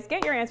eyes.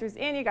 Get your answers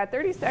in. You got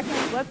 30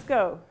 seconds. Let's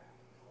go.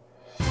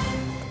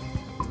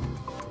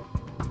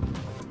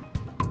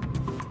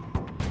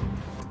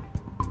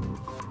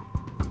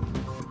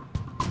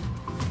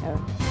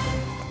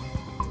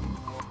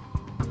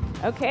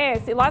 Okay, I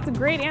see lots of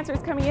great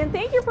answers coming in.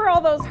 Thank you for all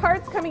those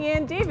hearts coming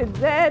in. David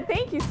Zed,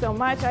 thank you so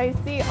much. I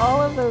see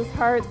all of those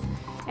hearts.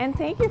 And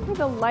thank you for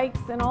the likes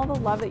and all the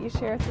love that you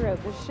share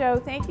throughout the show.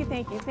 Thank you,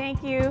 thank you,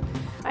 thank you.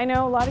 I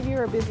know a lot of you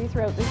are busy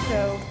throughout the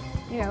show,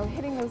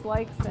 hitting those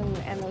likes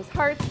and those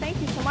hearts. Thank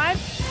you so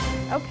much.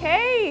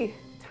 Okay,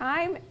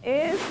 time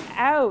is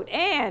out.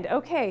 And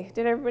okay,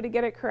 did everybody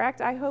get it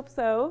correct? I hope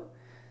so.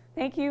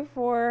 Thank you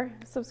for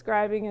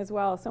subscribing as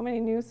well. So many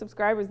new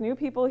subscribers, new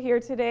people here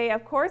today.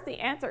 Of course, the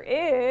answer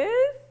is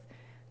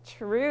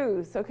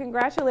true. So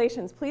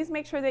congratulations. Please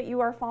make sure that you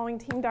are following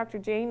Team Dr.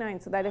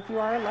 Janine so that if you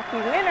are a lucky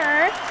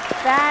winner,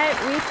 that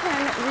we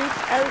can reach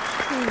out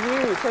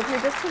to you. So if you're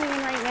just tuning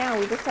in right now,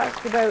 we just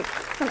talked about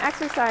some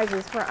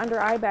exercises for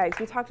under eye bags.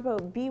 We talked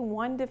about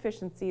B1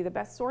 deficiency, the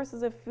best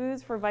sources of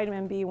foods for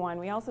vitamin B1.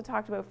 We also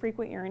talked about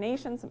frequent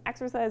urination, some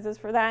exercises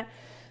for that.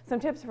 Some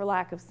tips for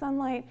lack of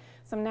sunlight,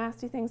 some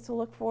nasty things to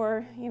look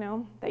for,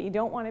 that you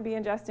don't want to be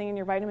ingesting in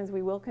your vitamins.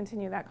 We will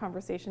continue that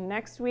conversation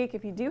next week.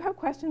 If you do have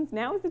questions,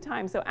 now is the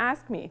time, so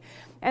ask me.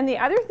 And the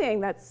other thing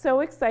that's so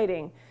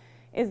exciting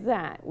is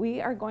that we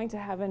are going to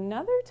have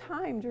another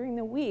time during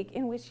the week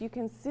in which you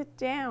can sit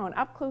down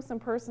up close and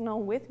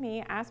personal with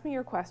me, ask me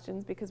your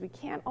questions, because we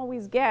can't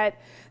always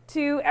get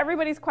to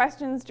everybody's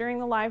questions during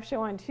the live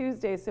show on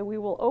Tuesday. So we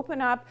will open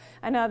up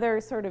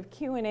another sort of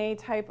Q&A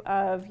type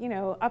of,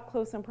 up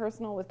close and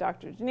personal with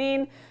Dr.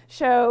 Janine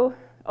show.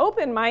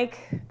 Open mic,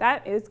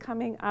 that is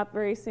coming up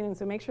very soon.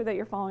 So make sure that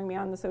you're following me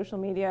on the social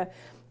media.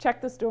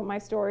 Check my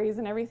stories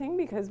and everything,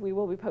 because we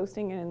will be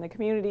posting in the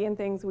community and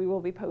things. We will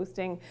be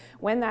posting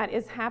when that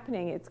is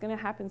happening. It's going to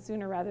happen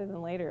sooner rather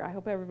than later. I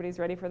hope everybody's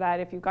ready for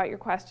that if you've got your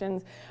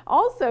questions.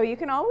 Also, you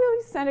can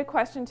always send a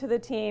question to the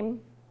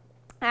team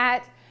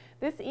at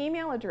this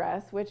email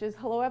address, which is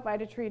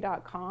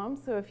hello@vitatree.com.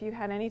 So if you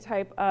had any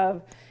type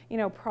of,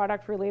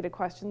 product-related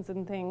questions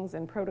and things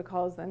and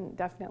protocols, then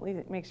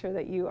definitely make sure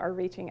that you are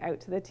reaching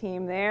out to the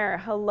team there.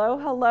 Hello,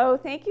 hello.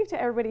 Thank you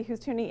to everybody who's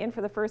tuning in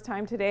for the first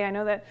time today. I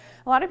know that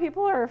a lot of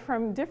people are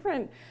from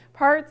different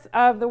parts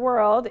of the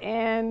world,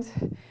 and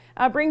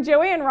bring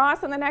Joey and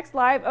Ross on the next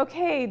live.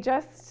 Okay,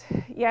 is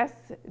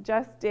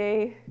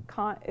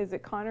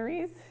it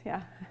Connery's?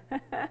 Yeah.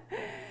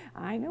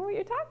 I know what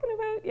you're talking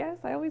about. Yes,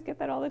 I always get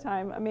that all the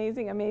time.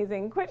 Amazing,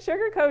 amazing. Quit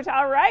Sugar Coach.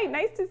 All right,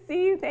 nice to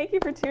see you. Thank you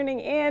for tuning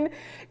in.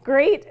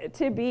 Great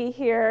to be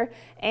here.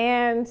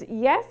 And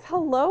yes,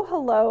 hello,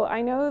 hello.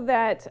 I know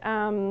that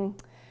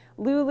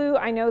Lulu,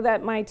 I know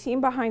that my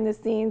team behind the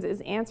scenes is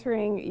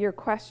answering your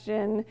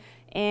question.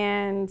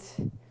 And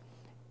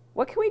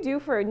what can we do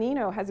for,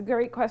 Nino has a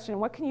great question.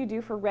 What can you do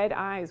for red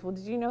eyes? Well,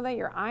 did you know that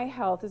your eye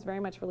health is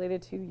very much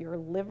related to your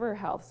liver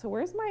health? So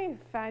where's my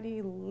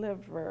fatty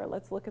liver?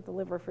 Let's look at the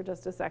liver for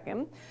just a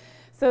second.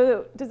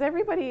 So does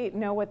everybody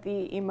know what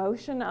the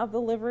emotion of the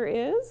liver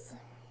is?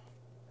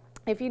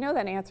 If you know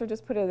that answer,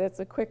 just put it,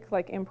 it's a quick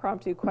like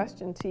impromptu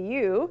question to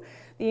you.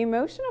 The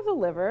emotion of the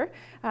liver,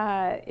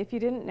 if you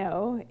didn't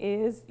know,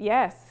 is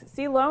yes.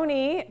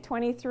 Siloni,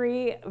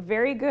 23,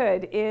 very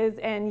good, is,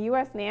 and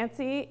US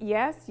Nancy,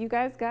 yes, you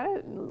guys got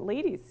it.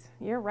 Ladies,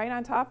 you're right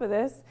on top of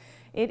this.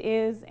 It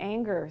is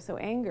anger, so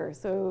anger.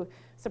 So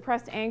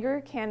suppressed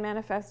anger can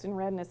manifest in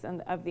redness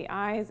of the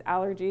eyes,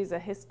 allergies, a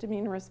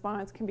histamine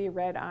response can be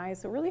red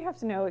eyes. So really have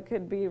to know it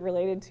could be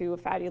related to a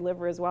fatty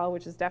liver as well,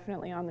 which is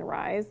definitely on the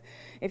rise.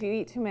 If you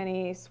eat too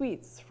many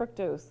sweets,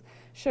 fructose,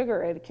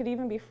 sugar, it could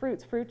even be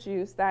fruits, fruit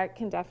juice, that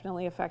can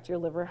definitely affect your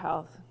liver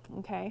health.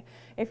 Okay,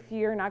 if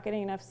you're not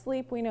getting enough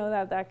sleep, we know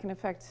that that can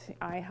affect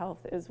eye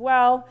health as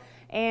well.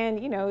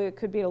 And you know, it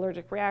could be an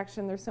allergic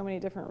reaction. There's so many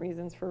different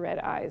reasons for red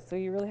eyes. So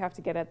you really have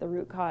to get at the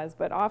root cause.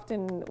 But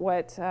often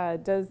what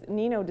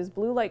does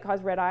blue light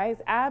cause red eyes?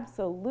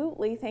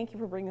 Absolutely. Thank you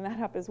for bringing that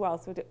up as well.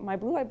 So my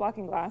blue light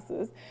blocking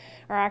glasses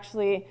are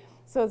actually,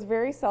 so it's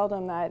very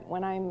seldom that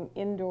when I'm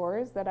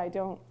indoors that I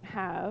don't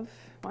have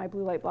my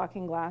blue light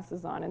blocking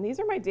glasses on. And these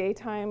are my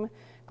daytime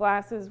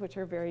glasses, which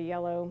are very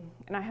yellow,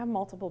 and I have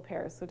multiple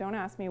pairs, so don't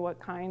ask me what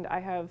kind. I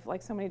have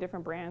like so many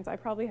different brands. I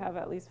probably have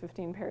at least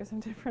 15 pairs of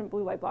different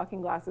blue light blocking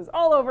glasses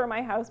all over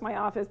my house, my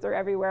office, they're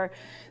everywhere.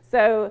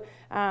 So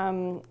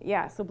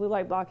yeah, so blue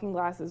light blocking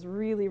glasses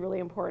really, really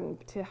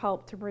important to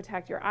help to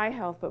protect your eye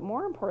health, but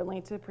more importantly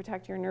to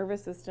protect your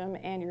nervous system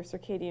and your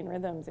circadian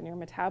rhythms and your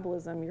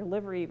metabolism, your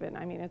liver even.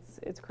 I mean,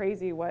 it's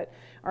crazy what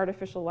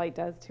artificial light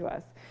does to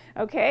us.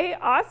 Okay,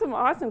 awesome,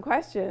 awesome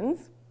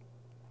questions.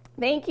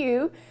 Thank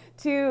you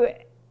to,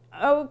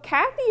 oh,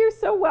 Kathy, you're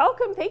so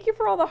welcome. Thank you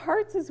for all the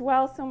hearts as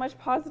well. So much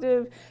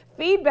positive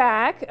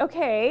feedback.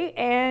 Okay,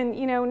 and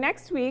you know,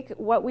 next week,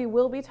 what we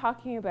will be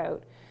talking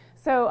about.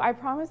 So I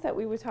promised that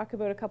we would talk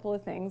about a couple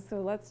of things. So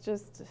let's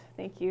just,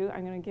 thank you.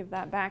 I'm going to give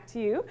that back to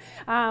you.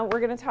 We're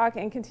going to talk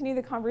and continue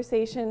the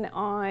conversation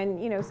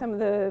on, you know, some of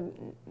the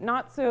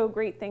not so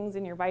great things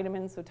in your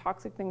vitamins, so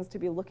toxic things to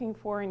be looking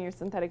for in your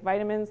synthetic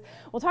vitamins.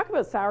 We'll talk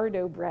about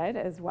sourdough bread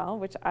as well,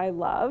 which I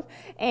love.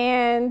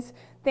 And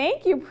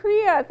thank you,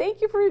 Priya.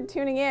 Thank you for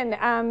tuning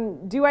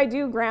in. Do I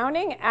do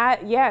grounding?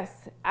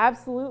 Yes,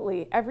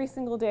 absolutely. Every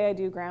single day I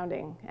do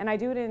grounding, and I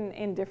do it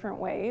in different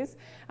ways.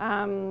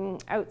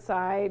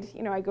 Outside,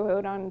 you know, I go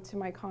out onto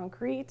my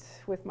concrete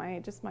with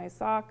just my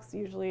socks.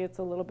 Usually it's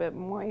a little bit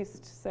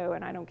moist, so,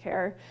 and I don't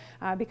care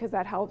because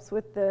that helps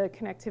with the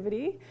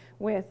connectivity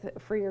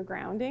for your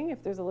grounding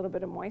if there's a little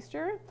bit of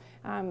moisture.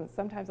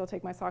 Sometimes I'll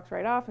take my socks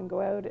right off and go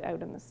out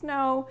in the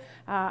snow.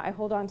 I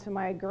hold on to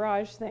my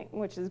garage thing,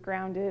 which is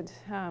grounded,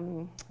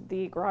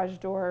 the garage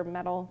door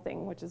metal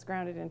thing, which is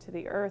grounded into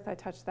the earth. I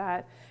touch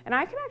that, and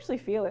I can actually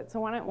feel it. So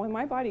when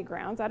my body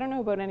grounds, I don't know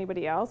about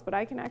anybody else, but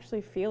I can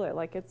actually feel it.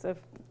 Like it's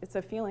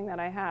a feeling that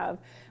I have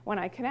when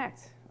I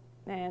connect.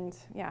 And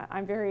yeah,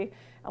 I'm very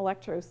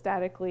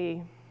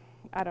electrostatically,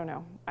 I don't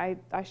know.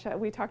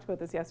 We talked about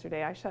this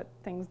yesterday. I shut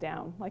things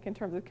down, like in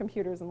terms of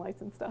computers and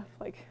lights and stuff.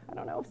 Like, I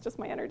don't know, it's just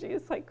my energy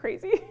is like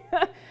crazy,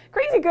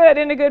 crazy good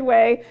in a good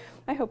way.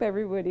 I hope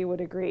everybody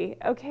would agree.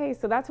 Okay,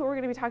 so that's what we're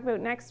going to be talking about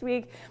next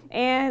week.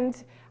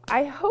 And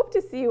I hope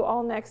to see you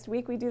all next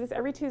week. We do this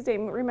every Tuesday.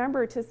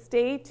 Remember to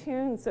stay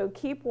tuned, so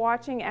keep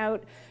watching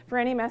out for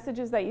any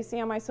messages that you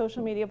see on my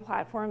social media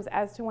platforms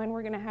as to when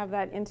we're going to have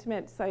that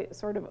intimate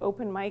sort of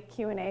open mic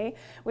Q&A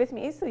with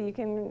me, so you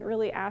can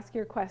really ask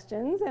your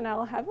questions, and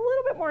I'll have a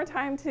little bit more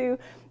time to,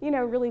 you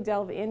know, really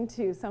delve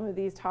into some of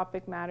these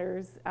topic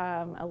matters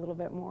a little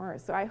bit more.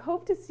 So I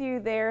hope to see you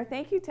there.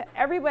 Thank you to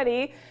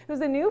everybody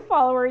who's a new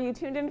follower. You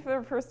tuned in for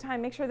the first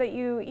time. Make sure that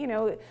you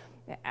know,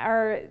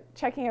 are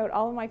checking out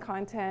all of my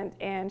content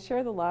and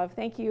share the love.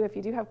 Thank you. If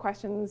you do have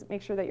questions,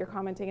 make sure that you're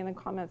commenting in the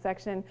comment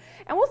section.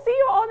 And we'll see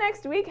you all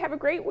next week. Have a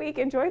great week.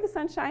 Enjoy the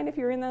sunshine if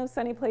you're in those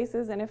sunny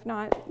places. And if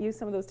not, use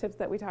some of those tips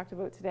that we talked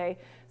about today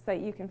so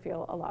that you can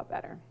feel a lot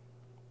better.